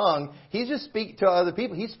unknown tongue, he's just speaking to other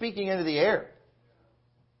people. He's speaking into the air.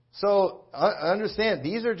 So understand,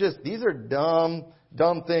 these are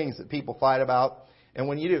dumb things that people fight about. And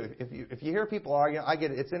when you do, if you hear people argue, I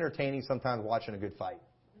get it. It's entertaining sometimes watching a good fight.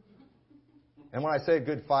 And when I say a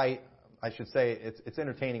good fight, I should say it's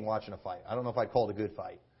entertaining watching a fight. I don't know if I'd call it a good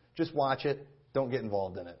fight. Just watch it. Don't get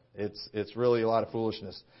involved in it. It's really a lot of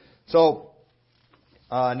foolishness. So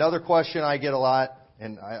another question I get a lot,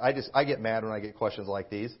 and I get mad when I get questions like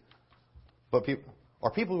these. But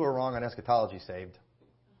are people who are wrong on eschatology saved?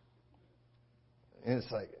 And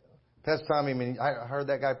it's like, Pastor Tommy, I heard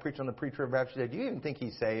that guy preach on the pre-trib rapture today. Do you even think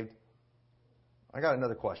he's saved? I got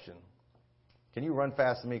another question. Can you run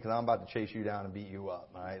fast to me because I'm about to chase you down and beat you up?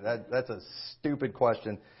 All right, that's a stupid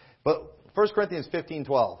question. But 1 Corinthians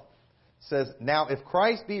 15:12 says, "Now if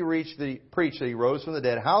Christ be preached that he rose from the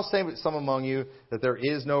dead, how say some among you that there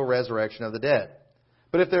is no resurrection of the dead?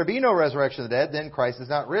 But if there be no resurrection of the dead, then Christ is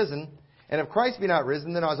not risen. And if Christ be not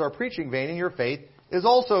risen, then is our preaching vain, and your faith is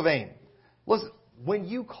also vain." Listen, when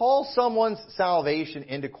you call someone's salvation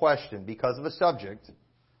into question because of a subject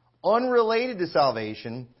unrelated to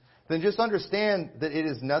salvation, then just understand that it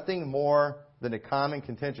is nothing more than a common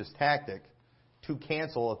contentious tactic to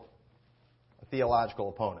cancel a theological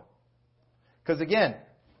opponent. Because again,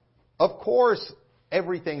 of course,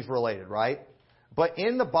 everything's related, right? But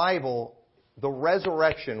in the Bible, the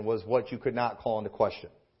resurrection was what you could not call into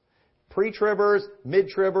question. Pre-tribbers,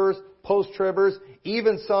 mid-tribbers, post-tribbers,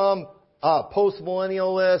 even some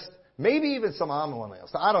post-millennialists, maybe even some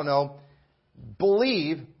amillennialists, I don't know,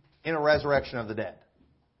 believe in a resurrection of the dead.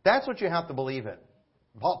 That's what you have to believe in.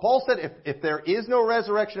 Paul said if there is no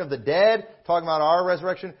resurrection of the dead, talking about our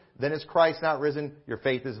resurrection, then is Christ not risen? Your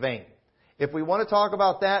faith is vain. If we want to talk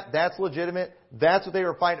about that, that's legitimate. That's what they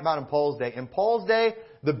were fighting about in Paul's day. In Paul's day,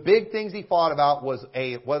 the big things he fought about was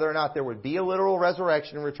whether or not there would be a literal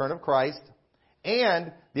resurrection and return of Christ.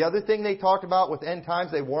 And the other thing they talked about with end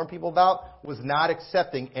times, they warned people about, was not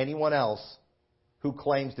accepting anyone else who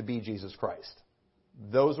claims to be Jesus Christ.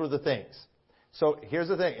 Those were the things. So here's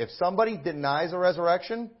the thing. If somebody denies a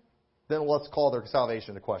resurrection, then let's call their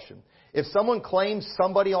salvation into question. If someone claims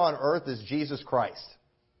somebody on earth is Jesus Christ,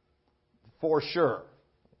 for sure,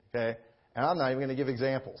 okay, and I'm not even going to give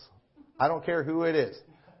examples. I don't care who it is,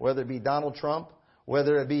 whether it be Donald Trump,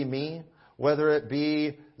 whether it be me, whether it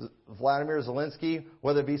be Vladimir Zelensky,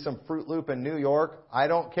 whether it be some Fruit Loop in New York, I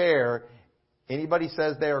don't care. Anybody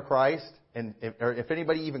says they are Christ, and if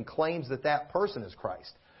anybody even claims that person is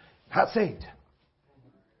Christ, not saved.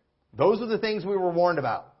 Those are the things we were warned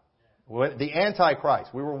about. The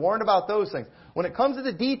Antichrist. We were warned about those things. When it comes to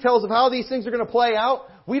the details of how these things are going to play out,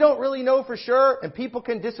 we don't really know for sure, and people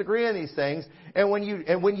can disagree on these things. And when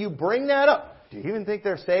you bring that up, do you even think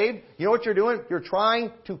they're saved? You know what you're doing? You're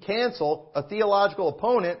trying to cancel a theological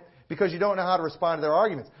opponent because you don't know how to respond to their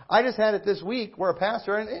arguments. I just had it this week where a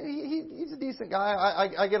pastor, and he's a decent guy.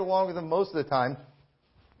 I get along with him most of the time.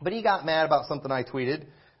 But he got mad about something I tweeted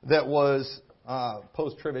that was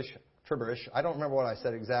post-tribbish. I don't remember what I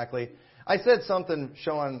said exactly. I said something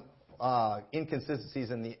showing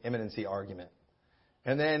inconsistencies in the imminency argument.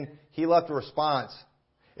 And then he left a response.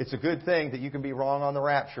 It's a good thing that you can be wrong on the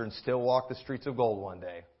rapture and still walk the streets of gold one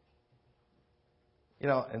day.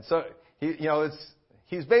 And so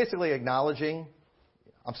he's basically acknowledging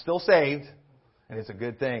I'm still saved, and it's a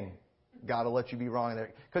good thing. God will let you be wrong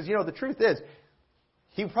there. Because the truth is,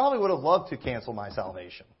 he probably would have loved to cancel my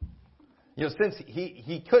salvation. Since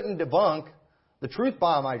he couldn't debunk the truth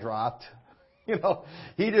bomb I dropped,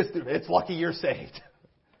 It's lucky you're saved.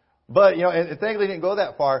 But, and thankfully didn't go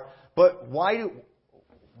that far. But why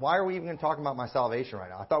are we even talking about my salvation right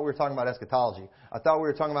now? I thought we were talking about eschatology. I thought we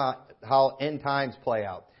were talking about how end times play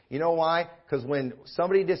out. You know why? Because when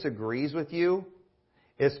somebody disagrees with you,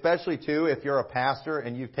 especially too if you're a pastor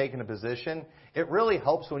and you've taken a position, it really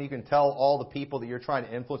helps when you can tell all the people that you're trying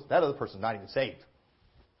to influence, that other person's not even saved.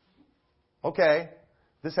 Okay,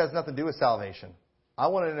 this has nothing to do with salvation. I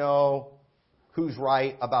want to know who's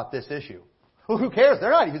right about this issue. Well, who cares?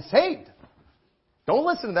 They're not even saved. Don't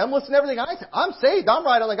listen to them. Listen to everything I say. I'm saved. I'm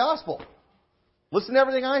right on the gospel. Listen to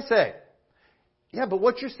everything I say. Yeah, but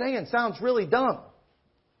what you're saying sounds really dumb.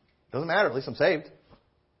 Doesn't matter. At least I'm saved.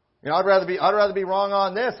 I'd rather be wrong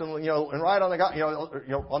on this and and right on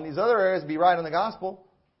the on these other areas, be right on the gospel.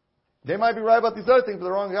 They might be right about these other things, but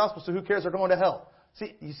they're wrong on the gospel. So who cares? They're going to hell.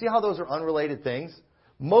 See, you see how those are unrelated things?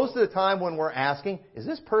 Most of the time when we're asking, is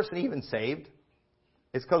this person even saved?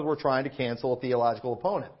 It's because we're trying to cancel a theological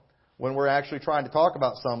opponent. When we're actually trying to talk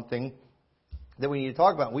about something that we need to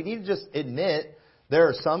talk about, we need to just admit there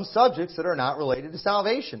are some subjects that are not related to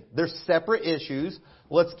salvation. They're separate issues.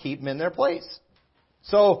 Let's keep them in their place.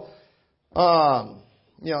 So,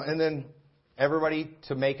 and then everybody,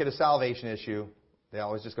 to make it a salvation issue, they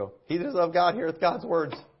always just go, he that is of God heareth God's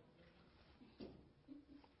words.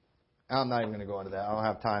 I'm not even going to go into that. I don't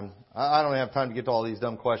have time. I don't have time to get to all these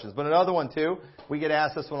dumb questions. But another one, too, we get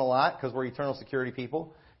asked this one a lot because we're eternal security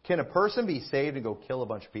people. Can a person be saved and go kill a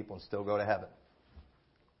bunch of people and still go to heaven?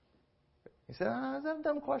 You say, is that a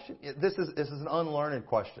dumb question? This is an unlearned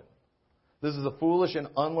question. This is a foolish and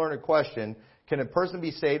unlearned question. Can a person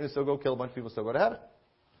be saved and still go kill a bunch of people and still go to heaven?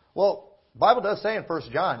 Well, the Bible does say in 1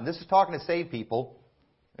 John, and this is talking to saved people,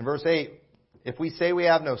 in verse 8, if we say we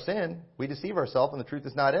have no sin, we deceive ourselves and the truth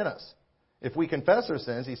is not in us. If we confess our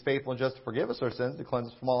sins, He's faithful and just to forgive us our sins, to cleanse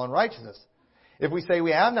us from all unrighteousness. If we say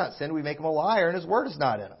we have not sinned, we make Him a liar and His word is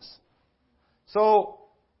not in us. So,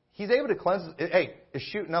 He's able to cleanse us. Hey, is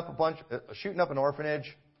shooting up an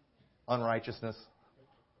orphanage unrighteousness?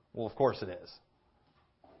 Well, of course it is.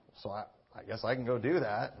 So I guess I can go do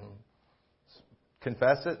that and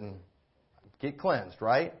confess it and get cleansed,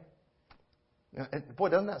 right? And boy,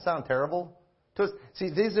 doesn't that sound terrible? See,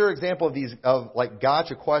 these are examples of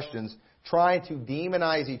gotcha questions trying to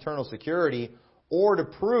demonize eternal security or to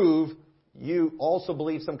prove you also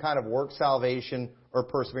believe some kind of work salvation or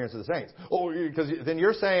perseverance of the saints. Oh, because then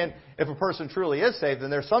you're saying if a person truly is saved, then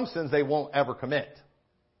there's some sins they won't ever commit.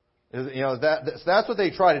 That's what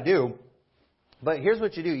they try to do. But here's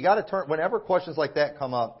what you do. You got to turn, whenever questions like that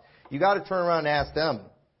come up, you got to turn around and ask them,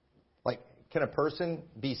 can a person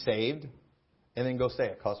be saved and then go say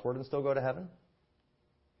a cuss word and still go to heaven?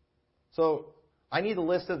 So I need a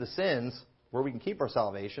list of the sins where we can keep our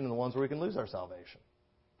salvation and the ones where we can lose our salvation.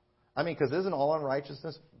 I mean, because isn't all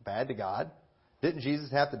unrighteousness bad to God? Didn't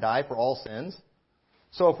Jesus have to die for all sins?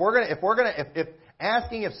 So if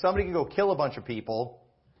asking if somebody can go kill a bunch of people,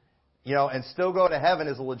 and still go to heaven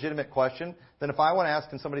is a legitimate question, then if I want to ask,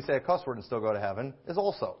 can somebody say a cuss word and still go to heaven, is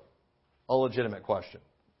also a legitimate question.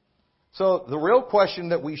 So the real question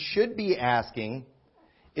that we should be asking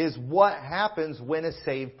is what happens when a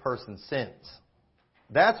saved person sins?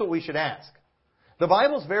 That's what we should ask. The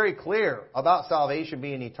Bible's very clear about salvation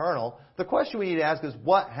being eternal. The question we need to ask is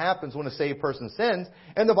what happens when a saved person sins?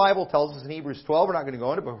 And the Bible tells us in Hebrews 12, we're not going to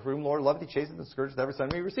go into, but for whom the Lord loveth, He chastens and scourges every son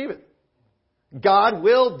we receive it. God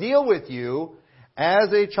will deal with you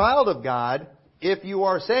as a child of God if you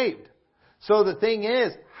are saved. So the thing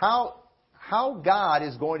is, how God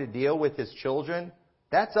is going to deal with His children,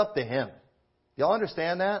 that's up to Him. Y'all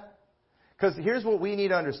understand that? Because here's what we need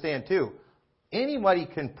to understand too. Anybody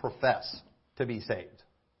can profess to be saved.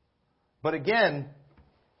 But again,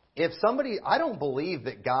 I don't believe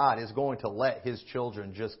that God is going to let His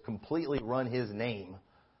children just completely run His name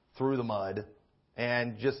through the mud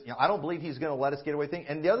and just, I don't believe He's going to let us get away with things.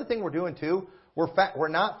 And the other thing we're doing too, we're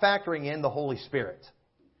not factoring in the Holy Spirit.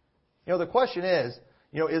 The question is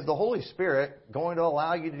the Holy Spirit going to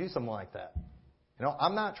allow you to do something like that?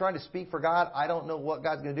 I'm not trying to speak for God. I don't know what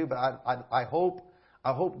God's going to do, but I hope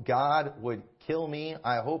God would kill me.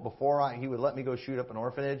 I hope before He would let me go shoot up an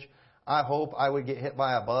orphanage. I hope I would get hit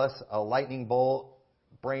by a bus, a lightning bolt,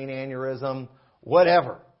 brain aneurysm,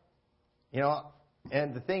 whatever.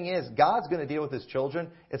 And the thing is, God's going to deal with His children.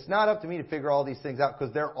 It's not up to me to figure all these things out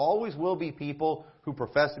because there always will be people who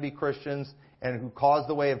profess to be Christians and who cause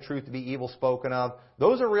the way of truth to be evil spoken of.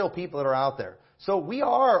 Those are real people that are out there. So we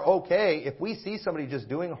are okay if we see somebody just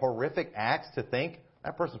doing horrific acts to think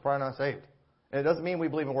that person's probably not saved. And it doesn't mean we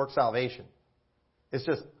believe in work salvation. It's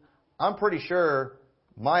just, I'm pretty sure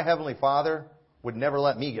my Heavenly Father would never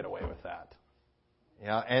let me get away with that.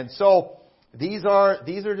 And so these are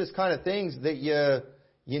just kind of things that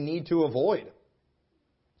you need to avoid.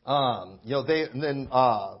 The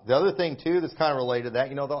other thing too that's kind of related to that,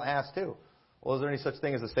 they'll ask too, well, is there any such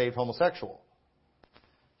thing as a saved homosexual?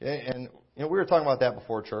 Okay, and we were talking about that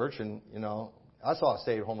before church, and I saw a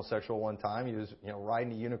saved homosexual one time. He was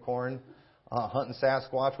riding a unicorn, hunting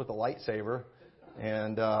Sasquatch with a lightsaber,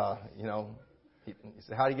 and he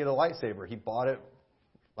said, "How do you get a lightsaber?" He bought it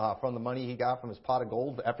from the money he got from his pot of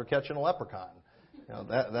gold after catching a leprechaun.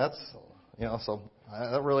 That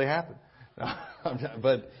really happened.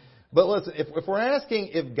 But listen, if we're asking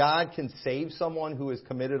if God can save someone who has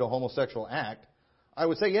committed a homosexual act, I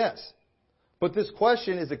would say yes. But this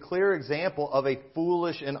question is a clear example of a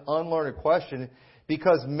foolish and unlearned question,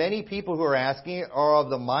 because many people who are asking it are of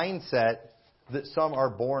the mindset that some are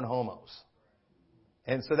born homos.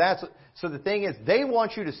 And so the thing is, they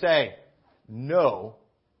want you to say no,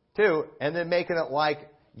 too, and then making it like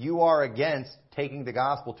you are against taking the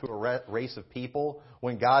gospel to a race of people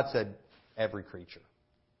when God said every creature.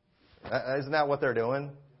 Isn't that what they're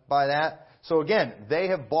doing by that? So again, they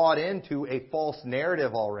have bought into a false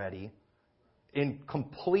narrative already in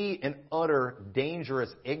complete and utter dangerous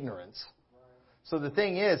ignorance. So the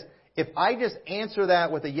thing is, if I just answer that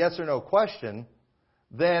with a yes or no question,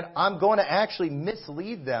 then I'm going to actually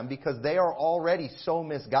mislead them because they are already so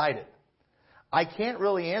misguided. I can't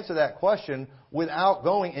really answer that question without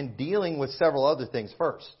going and dealing with several other things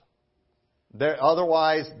first.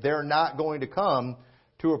 Otherwise, they're not going to come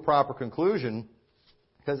to a proper conclusion,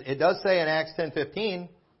 because it does say in Acts 10:15,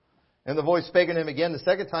 and the voice spake unto him again the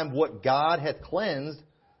second time, what God hath cleansed,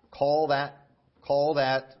 that call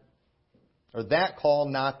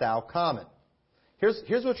not thou common.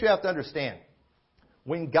 Here's what you have to understand.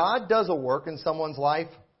 When God does a work in someone's life,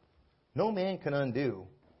 no man can undo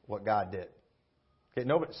what God did. Okay,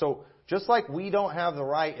 so just like we don't have the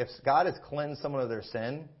right, if God has cleansed someone of their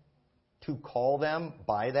sin, to call them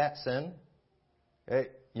by that sin, okay,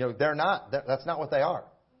 they're not. That's not what they are.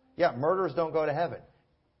 Yeah, murderers don't go to heaven.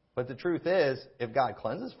 But the truth is, if God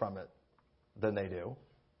cleanses from it, then they do.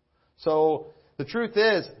 So the truth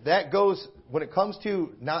is, that goes, when it comes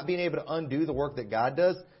to not being able to undo the work that God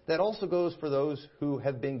does, that also goes for those who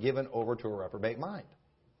have been given over to a reprobate mind.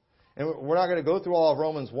 And we're not going to go through all of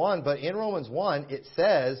Romans 1, but in Romans 1, it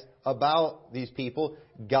says about these people,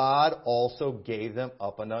 God also gave them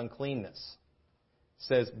up unto uncleanness. It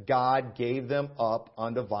says God gave them up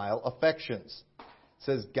unto vile affections. It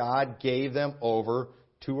says God gave them over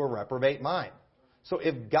to a reprobate mind. So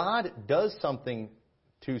if God does something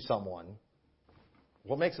to someone,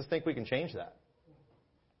 what makes us think we can change that?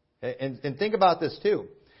 And think about this too.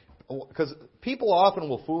 Because people often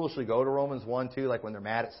will foolishly go to Romans 1, 2, like when they're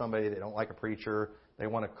mad at somebody, they don't like a preacher, they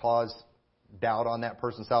want to cause doubt on that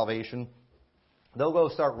person's salvation. They'll go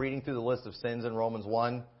start reading through the list of sins in Romans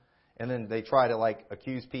 1, and then they try to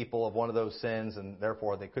accuse people of one of those sins, and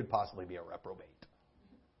therefore they could possibly be a reprobate.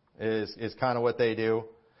 Is kind of what they do.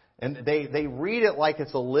 And they read it like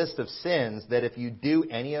it's a list of sins that if you do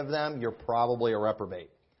any of them, you're probably a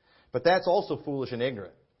reprobate. But that's also foolish and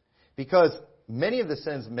ignorant. Because many of the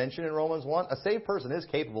sins mentioned in Romans 1, a saved person is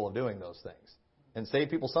capable of doing those things. And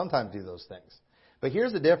saved people sometimes do those things. But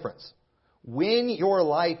here's the difference. When your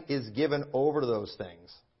life is given over to those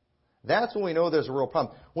things, that's when we know there's a real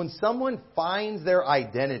problem. When someone finds their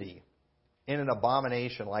identity in an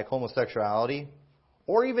abomination like homosexuality,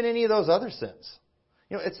 or even any of those other sins,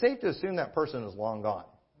 it's safe to assume that person is long gone.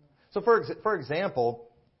 So for example,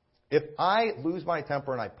 if I lose my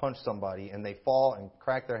temper and I punch somebody and they fall and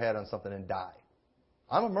crack their head on something and die,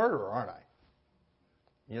 I'm a murderer, aren't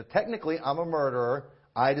I? Technically, I'm a murderer.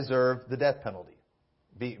 I deserve the death penalty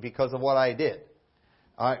because of what I did.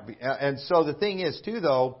 And so the thing is, too,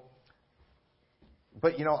 though,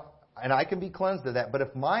 but, and I can be cleansed of that, but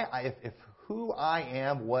if who I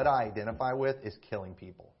am, what I identify with, is killing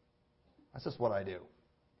people, that's just what I do.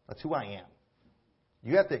 That's who I am.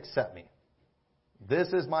 You have to accept me. This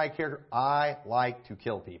is my character. I like to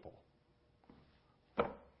kill people.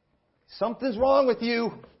 Something's wrong with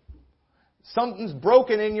you. Something's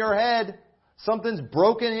broken in your head. Something's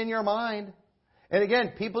broken in your mind. And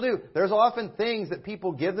again, people do. There's often things that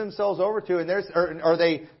people give themselves over to, and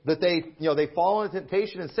they fall into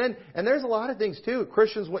temptation and sin. And there's a lot of things too.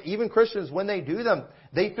 Even Christians, when they do them,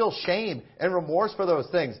 they feel shame and remorse for those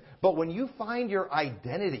things. But when you find your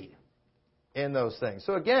identity in those things,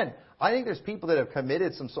 so again, I think there's people that have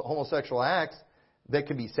committed some homosexual acts that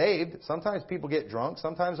can be saved. Sometimes people get drunk.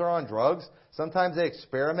 Sometimes they're on drugs. Sometimes they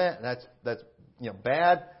experiment, and that's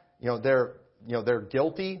bad. They're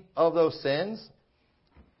guilty of those sins.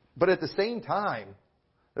 But at the same time,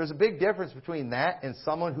 There's a big difference between that and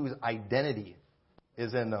someone whose identity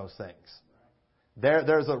is in those things.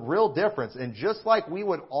 There's a real difference. And just like we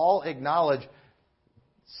would all acknowledge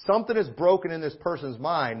something is broken in this person's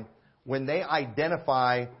mind when they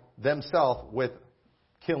identify themselves with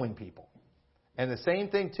killing people. And the same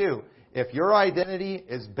thing too, if your identity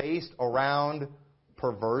is based around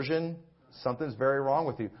perversion, something's very wrong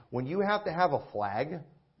with you. When you have to have a flag,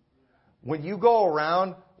 when you go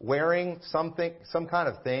around wearing some kind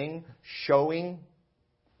of thing showing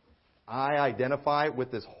I identify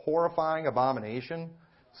with this horrifying abomination,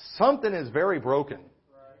 something is very broken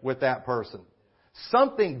with that person.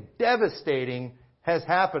 Something devastating has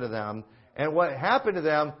happened to them, and what happened to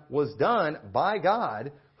them was done by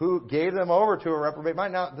God, who gave them over to a reprobate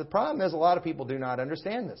mind. Now, the problem is a lot of people do not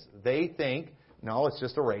understand this. They think, no, it's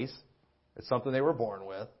just a race. It's something they were born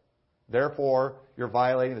with. Therefore, you're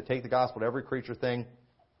violating the take the gospel to every creature thing.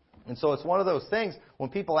 And so it's one of those things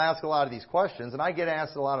when people ask a lot of these questions, and I get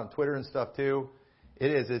asked a lot on Twitter and stuff too.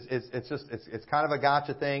 It's kind of a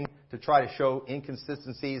gotcha thing to try to show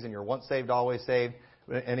inconsistencies and you're once saved, always saved.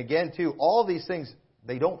 And again, too, all these things,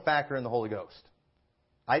 they don't factor in the Holy Ghost.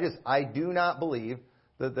 I do not believe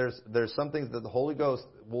that there's some things that the Holy Ghost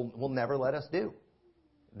will never let us do.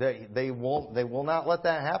 They will not let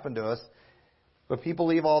that happen to us. But people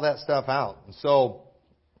leave all that stuff out. And so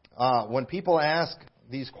when people ask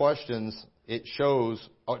these questions, it shows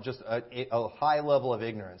just a high level of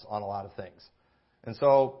ignorance on a lot of things. And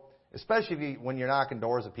so, especially when you're knocking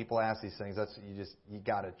doors and people ask these things, you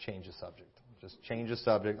got to change the subject. Just change the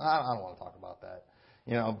subject. I don't want to talk about that,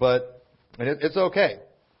 But it's okay.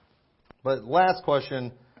 But last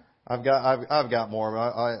question, I've got more.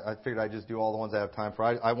 I figured I'd just do all the ones I have time for.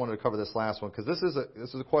 I wanted to cover this last one because this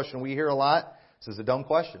is a question we hear a lot. This is a dumb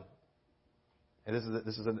question, and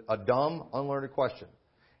this is a dumb, unlearned question.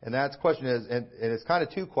 And that question is, and it's kind of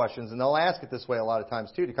two questions, and they'll ask it this way a lot of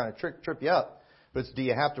times too to kind of trip you up. But it's, do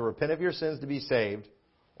you have to repent of your sins to be saved,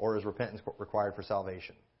 or is repentance required for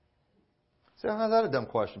salvation? So how's that a dumb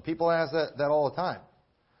question? People ask that all the time.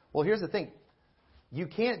 Well, here's the thing. You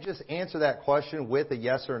can't just answer that question with a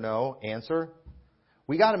yes or no answer.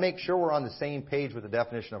 We got to make sure we're on the same page with the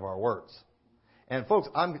definition of our words. And folks,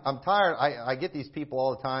 I'm tired. I get these people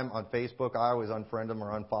all the time on Facebook. I always unfriend them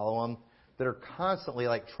or unfollow them that are constantly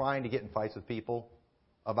trying to get in fights with people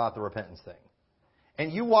about the repentance thing.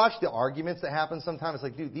 And you watch the arguments that happen sometimes. It's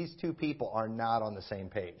like, dude, these two people are not on the same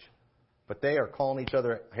page. But they are calling each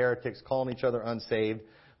other heretics, calling each other unsaved.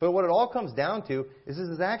 But what it all comes down to is this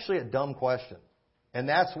is actually a dumb question. And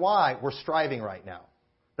that's why we're striving right now.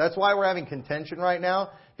 That's why we're having contention right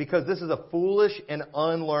now, because this is a foolish and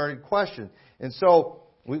unlearned question. And so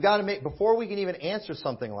we've got to before we can even answer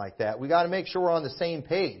something like that, we've got to make sure we're on the same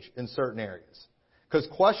page in certain areas. Because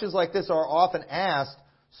questions like this are often asked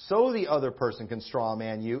so the other person can straw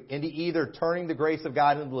man you into either turning the grace of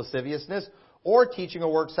God into lasciviousness or teaching a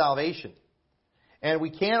work salvation. And we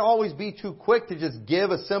can't always be too quick to just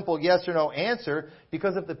give a simple yes or no answer,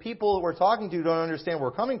 because if the people that we're talking to don't understand where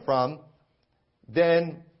we're coming from,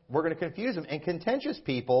 then we're going to confuse them. And contentious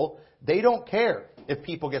people, they don't care if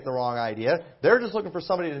people get the wrong idea. They're just looking for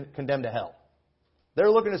somebody to condemn to hell.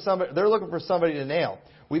 They're looking for somebody to nail.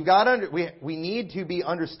 We need to be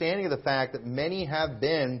understanding of the fact that many have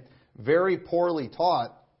been very poorly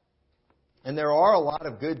taught, and there are a lot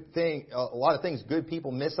of things good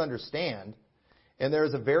people misunderstand. And there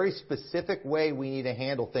is a very specific way we need to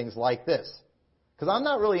handle things like this. Because I'm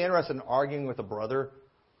not really interested in arguing with a brother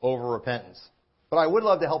over repentance. But I would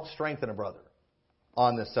love to help strengthen a brother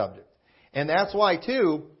on this subject. And that's why,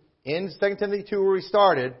 too, in 2 Timothy 2 where we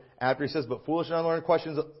started, after he says, but foolish and unlearned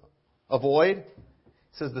questions avoid, it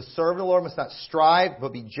says, the servant of the Lord must not strive,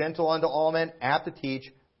 but be gentle unto all men, apt to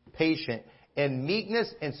teach, patient, and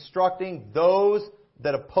meekness instructing those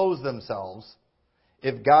that oppose themselves.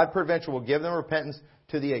 If God peradventure will give them repentance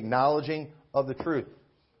to the acknowledging of the truth.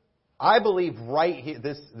 I believe right here,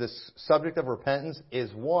 this subject of repentance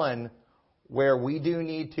is one where we do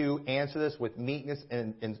need to answer this with meekness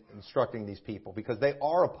and instructing these people, because they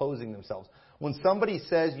are opposing themselves. When somebody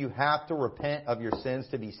says you have to repent of your sins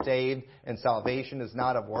to be saved and salvation is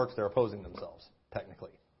not of works, they're opposing themselves, technically.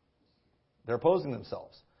 They're opposing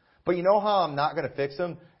themselves. But you know how I'm not going to fix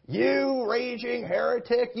them? You raging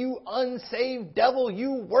heretic, you unsaved devil,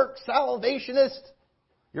 you work salvationist.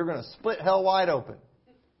 You're going to split hell wide open.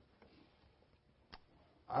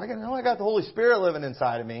 I know I got the Holy Spirit living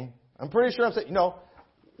inside of me. I'm pretty sure I'm saying,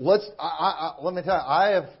 let me tell you, I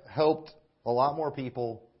have helped a lot more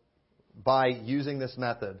people by using this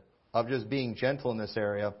method of just being gentle in this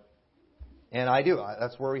area. And I do.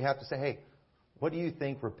 That's where we have to say, hey, what do you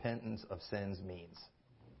think repentance of sins means?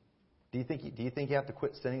 Do you think you have to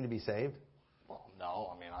quit sinning to be saved? Well,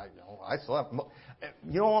 no. I mean, I still have.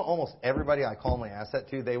 Almost everybody I calmly ask that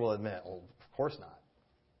to, they will admit, well, of course not.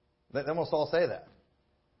 They almost all say that.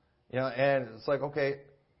 And it's like, okay,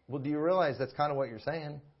 well, do you realize that's kind of what you're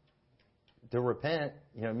saying? To repent,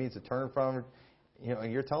 means to turn from,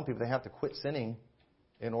 you're telling people they have to quit sinning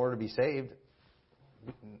in order to be saved.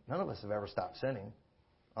 None of us have ever stopped sinning.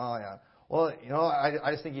 Oh, yeah. Well,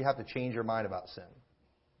 I just think you have to change your mind about sin.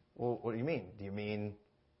 Well, what do you mean? Do you mean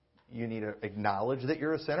you need to acknowledge that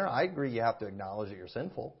you're a sinner? I agree you have to acknowledge that you're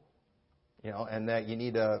sinful. And that you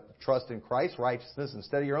need to trust in Christ's righteousness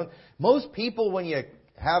instead of your own. Most people, when you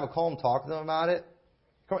have a calm talk to them about it,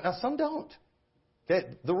 now some don't. Okay?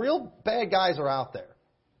 The real bad guys are out there.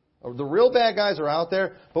 The real bad guys are out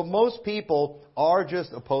there, but most people are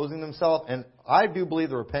just opposing themselves. And I do believe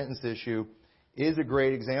the repentance issue is a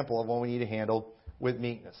great example of one we need to handle with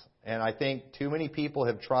meekness. And I think too many people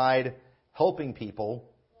have tried helping people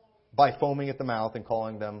by foaming at the mouth and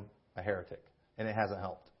calling them a heretic. And it hasn't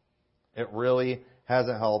helped. It really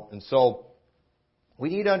hasn't helped. And so we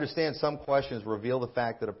need to understand some questions reveal the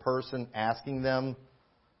fact that a person asking them,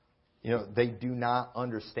 they do not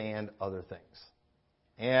understand other things.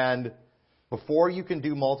 And before you can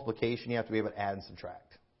do multiplication, you have to be able to add and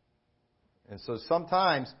subtract. And so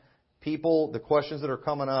sometimes people, the questions that are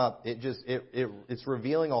coming up, it's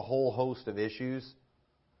revealing a whole host of issues.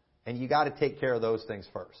 And you got to take care of those things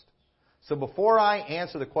first. So before I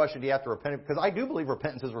answer the question, do you have to repent? Because I do believe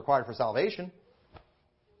repentance is required for salvation.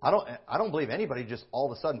 I don't believe anybody just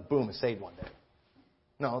all of a sudden, boom, is saved one day.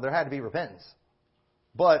 No, there had to be repentance.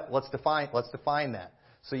 But let's define that.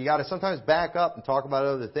 So you got to sometimes back up and talk about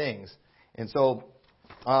other things. And so,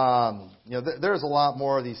 there's a lot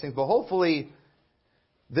more of these things. But hopefully,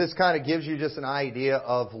 this kind of gives you just an idea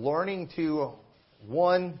of learning to,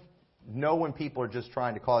 one, know when people are just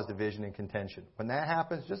trying to cause division and contention. When that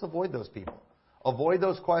happens, just avoid those people. Avoid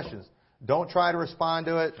those questions. Don't try to respond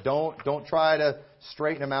to it. Don't try to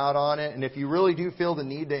straighten them out on it. And if you really do feel the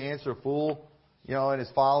need to answer a fool, in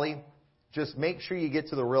his folly, just make sure you get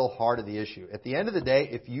to the real heart of the issue. At the end of the day,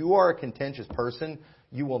 if you are a contentious person,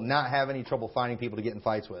 you will not have any trouble finding people to get in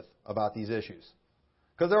fights with about these issues.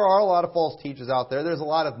 Because there are a lot of false teachers out there. There's a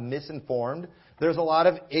lot of misinformed. There's a lot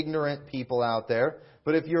of ignorant people out there.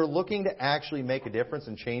 But if you're looking to actually make a difference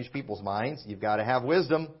and change people's minds, you've got to have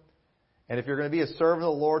wisdom. And if you're going to be a servant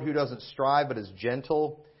of the Lord who doesn't strive but is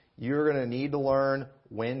gentle, you're going to need to learn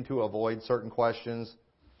when to avoid certain questions.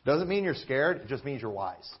 Doesn't mean you're scared. It just means you're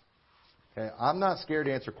wise. Okay? I'm not scared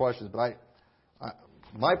to answer questions, but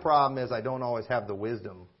my problem is I don't always have the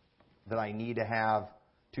wisdom that I need to have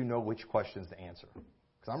to know which questions to answer.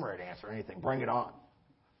 Because I'm ready to answer anything. Bring it on.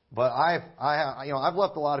 But I've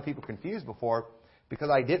left a lot of people confused before because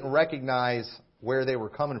I didn't recognize where they were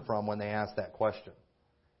coming from when they asked that question.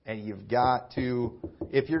 And you've got to,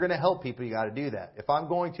 if you're going to help people, you got to do that. If I'm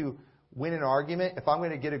going to win an argument, if I'm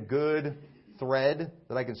going to get a good thread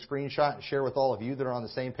that I can screenshot and share with all of you that are on the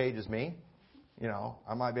same page as me,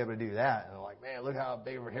 I might be able to do that. And they're like, man, look how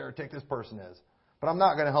big of a heretic this person is. But I'm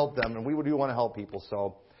not going to help them, and we do want to help people.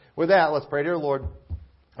 So with that, let's pray. Dear Lord,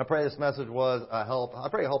 I pray this message was a help. I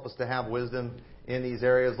pray help us to have wisdom in these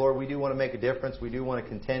areas. Lord, we do want to make a difference. We do want to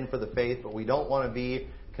contend for the faith, but we don't want to be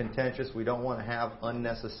contentious. We don't want to have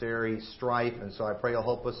unnecessary strife. And so I pray you'll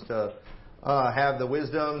help us to have the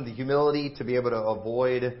wisdom, the humility to be able to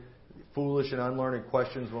avoid foolish and unlearned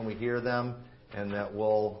questions when we hear them, and that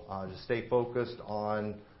we'll just stay focused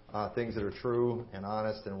on things that are true and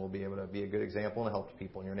honest, and we'll be able to be a good example and help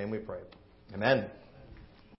people. In your name we pray. Amen.